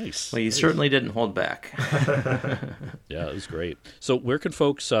 Nice. Well, you certainly didn't hold back. Yeah, it was great. So where can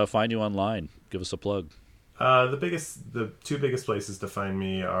folks find you online? Give us a plug. The two biggest places to find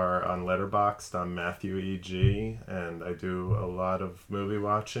me are on Letterboxd. I'm Matthew E.G., and I do a lot of movie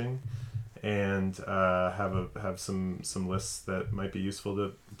watching, and have some lists that might be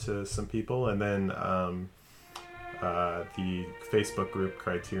useful to some people. And then the Facebook group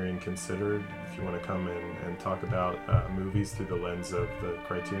Criterion Considered, if you want to come in and talk about movies through the lens of the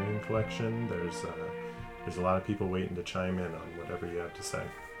Criterion Collection. There's a lot of people waiting to chime in on whatever you have to say.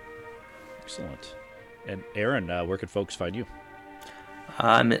 Excellent. And Aaron, where can folks find you?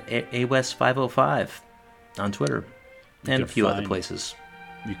 I'm at AWest505 on Twitter and a few other places.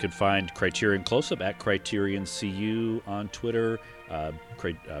 You can find Criterion Close-Up at Criterion CU on Twitter,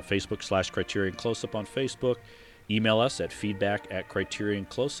 Facebook/Criterion Close-Up on Facebook. Email us at feedback@Criterion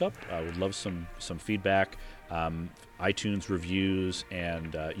Close-Up. I would love some feedback, iTunes reviews,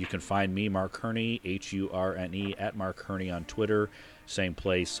 and you can find me, Mark Herney, HURNE, at Mark Herney on Twitter. Same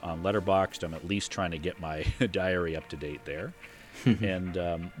place on Letterboxd. I'm at least trying to get my diary up to date there.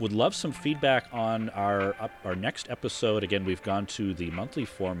 And would love some feedback on our next episode. Again, we've gone to the monthly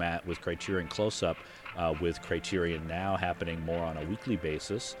format with Criterion Close-Up, with Criterion Now happening more on a weekly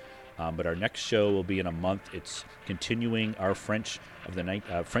basis. But our next show will be in a month. It's continuing our French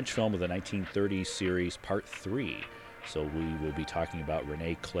film of the 1930s series, Part 3. So we will be talking about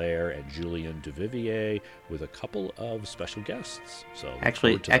René Clair and Julien Duvivier with a couple of special guests. So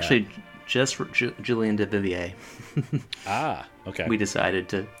actually, just Julien Duvivier. Okay. We decided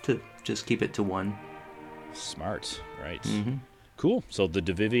to just keep it to one. Smart, right? Mm-hmm. Cool. So the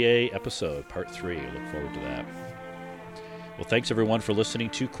Duvivier episode, Part 3. Look forward to that. Well, thanks everyone for listening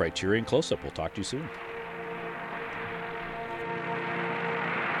to Criterion Close-Up. We'll talk to you soon.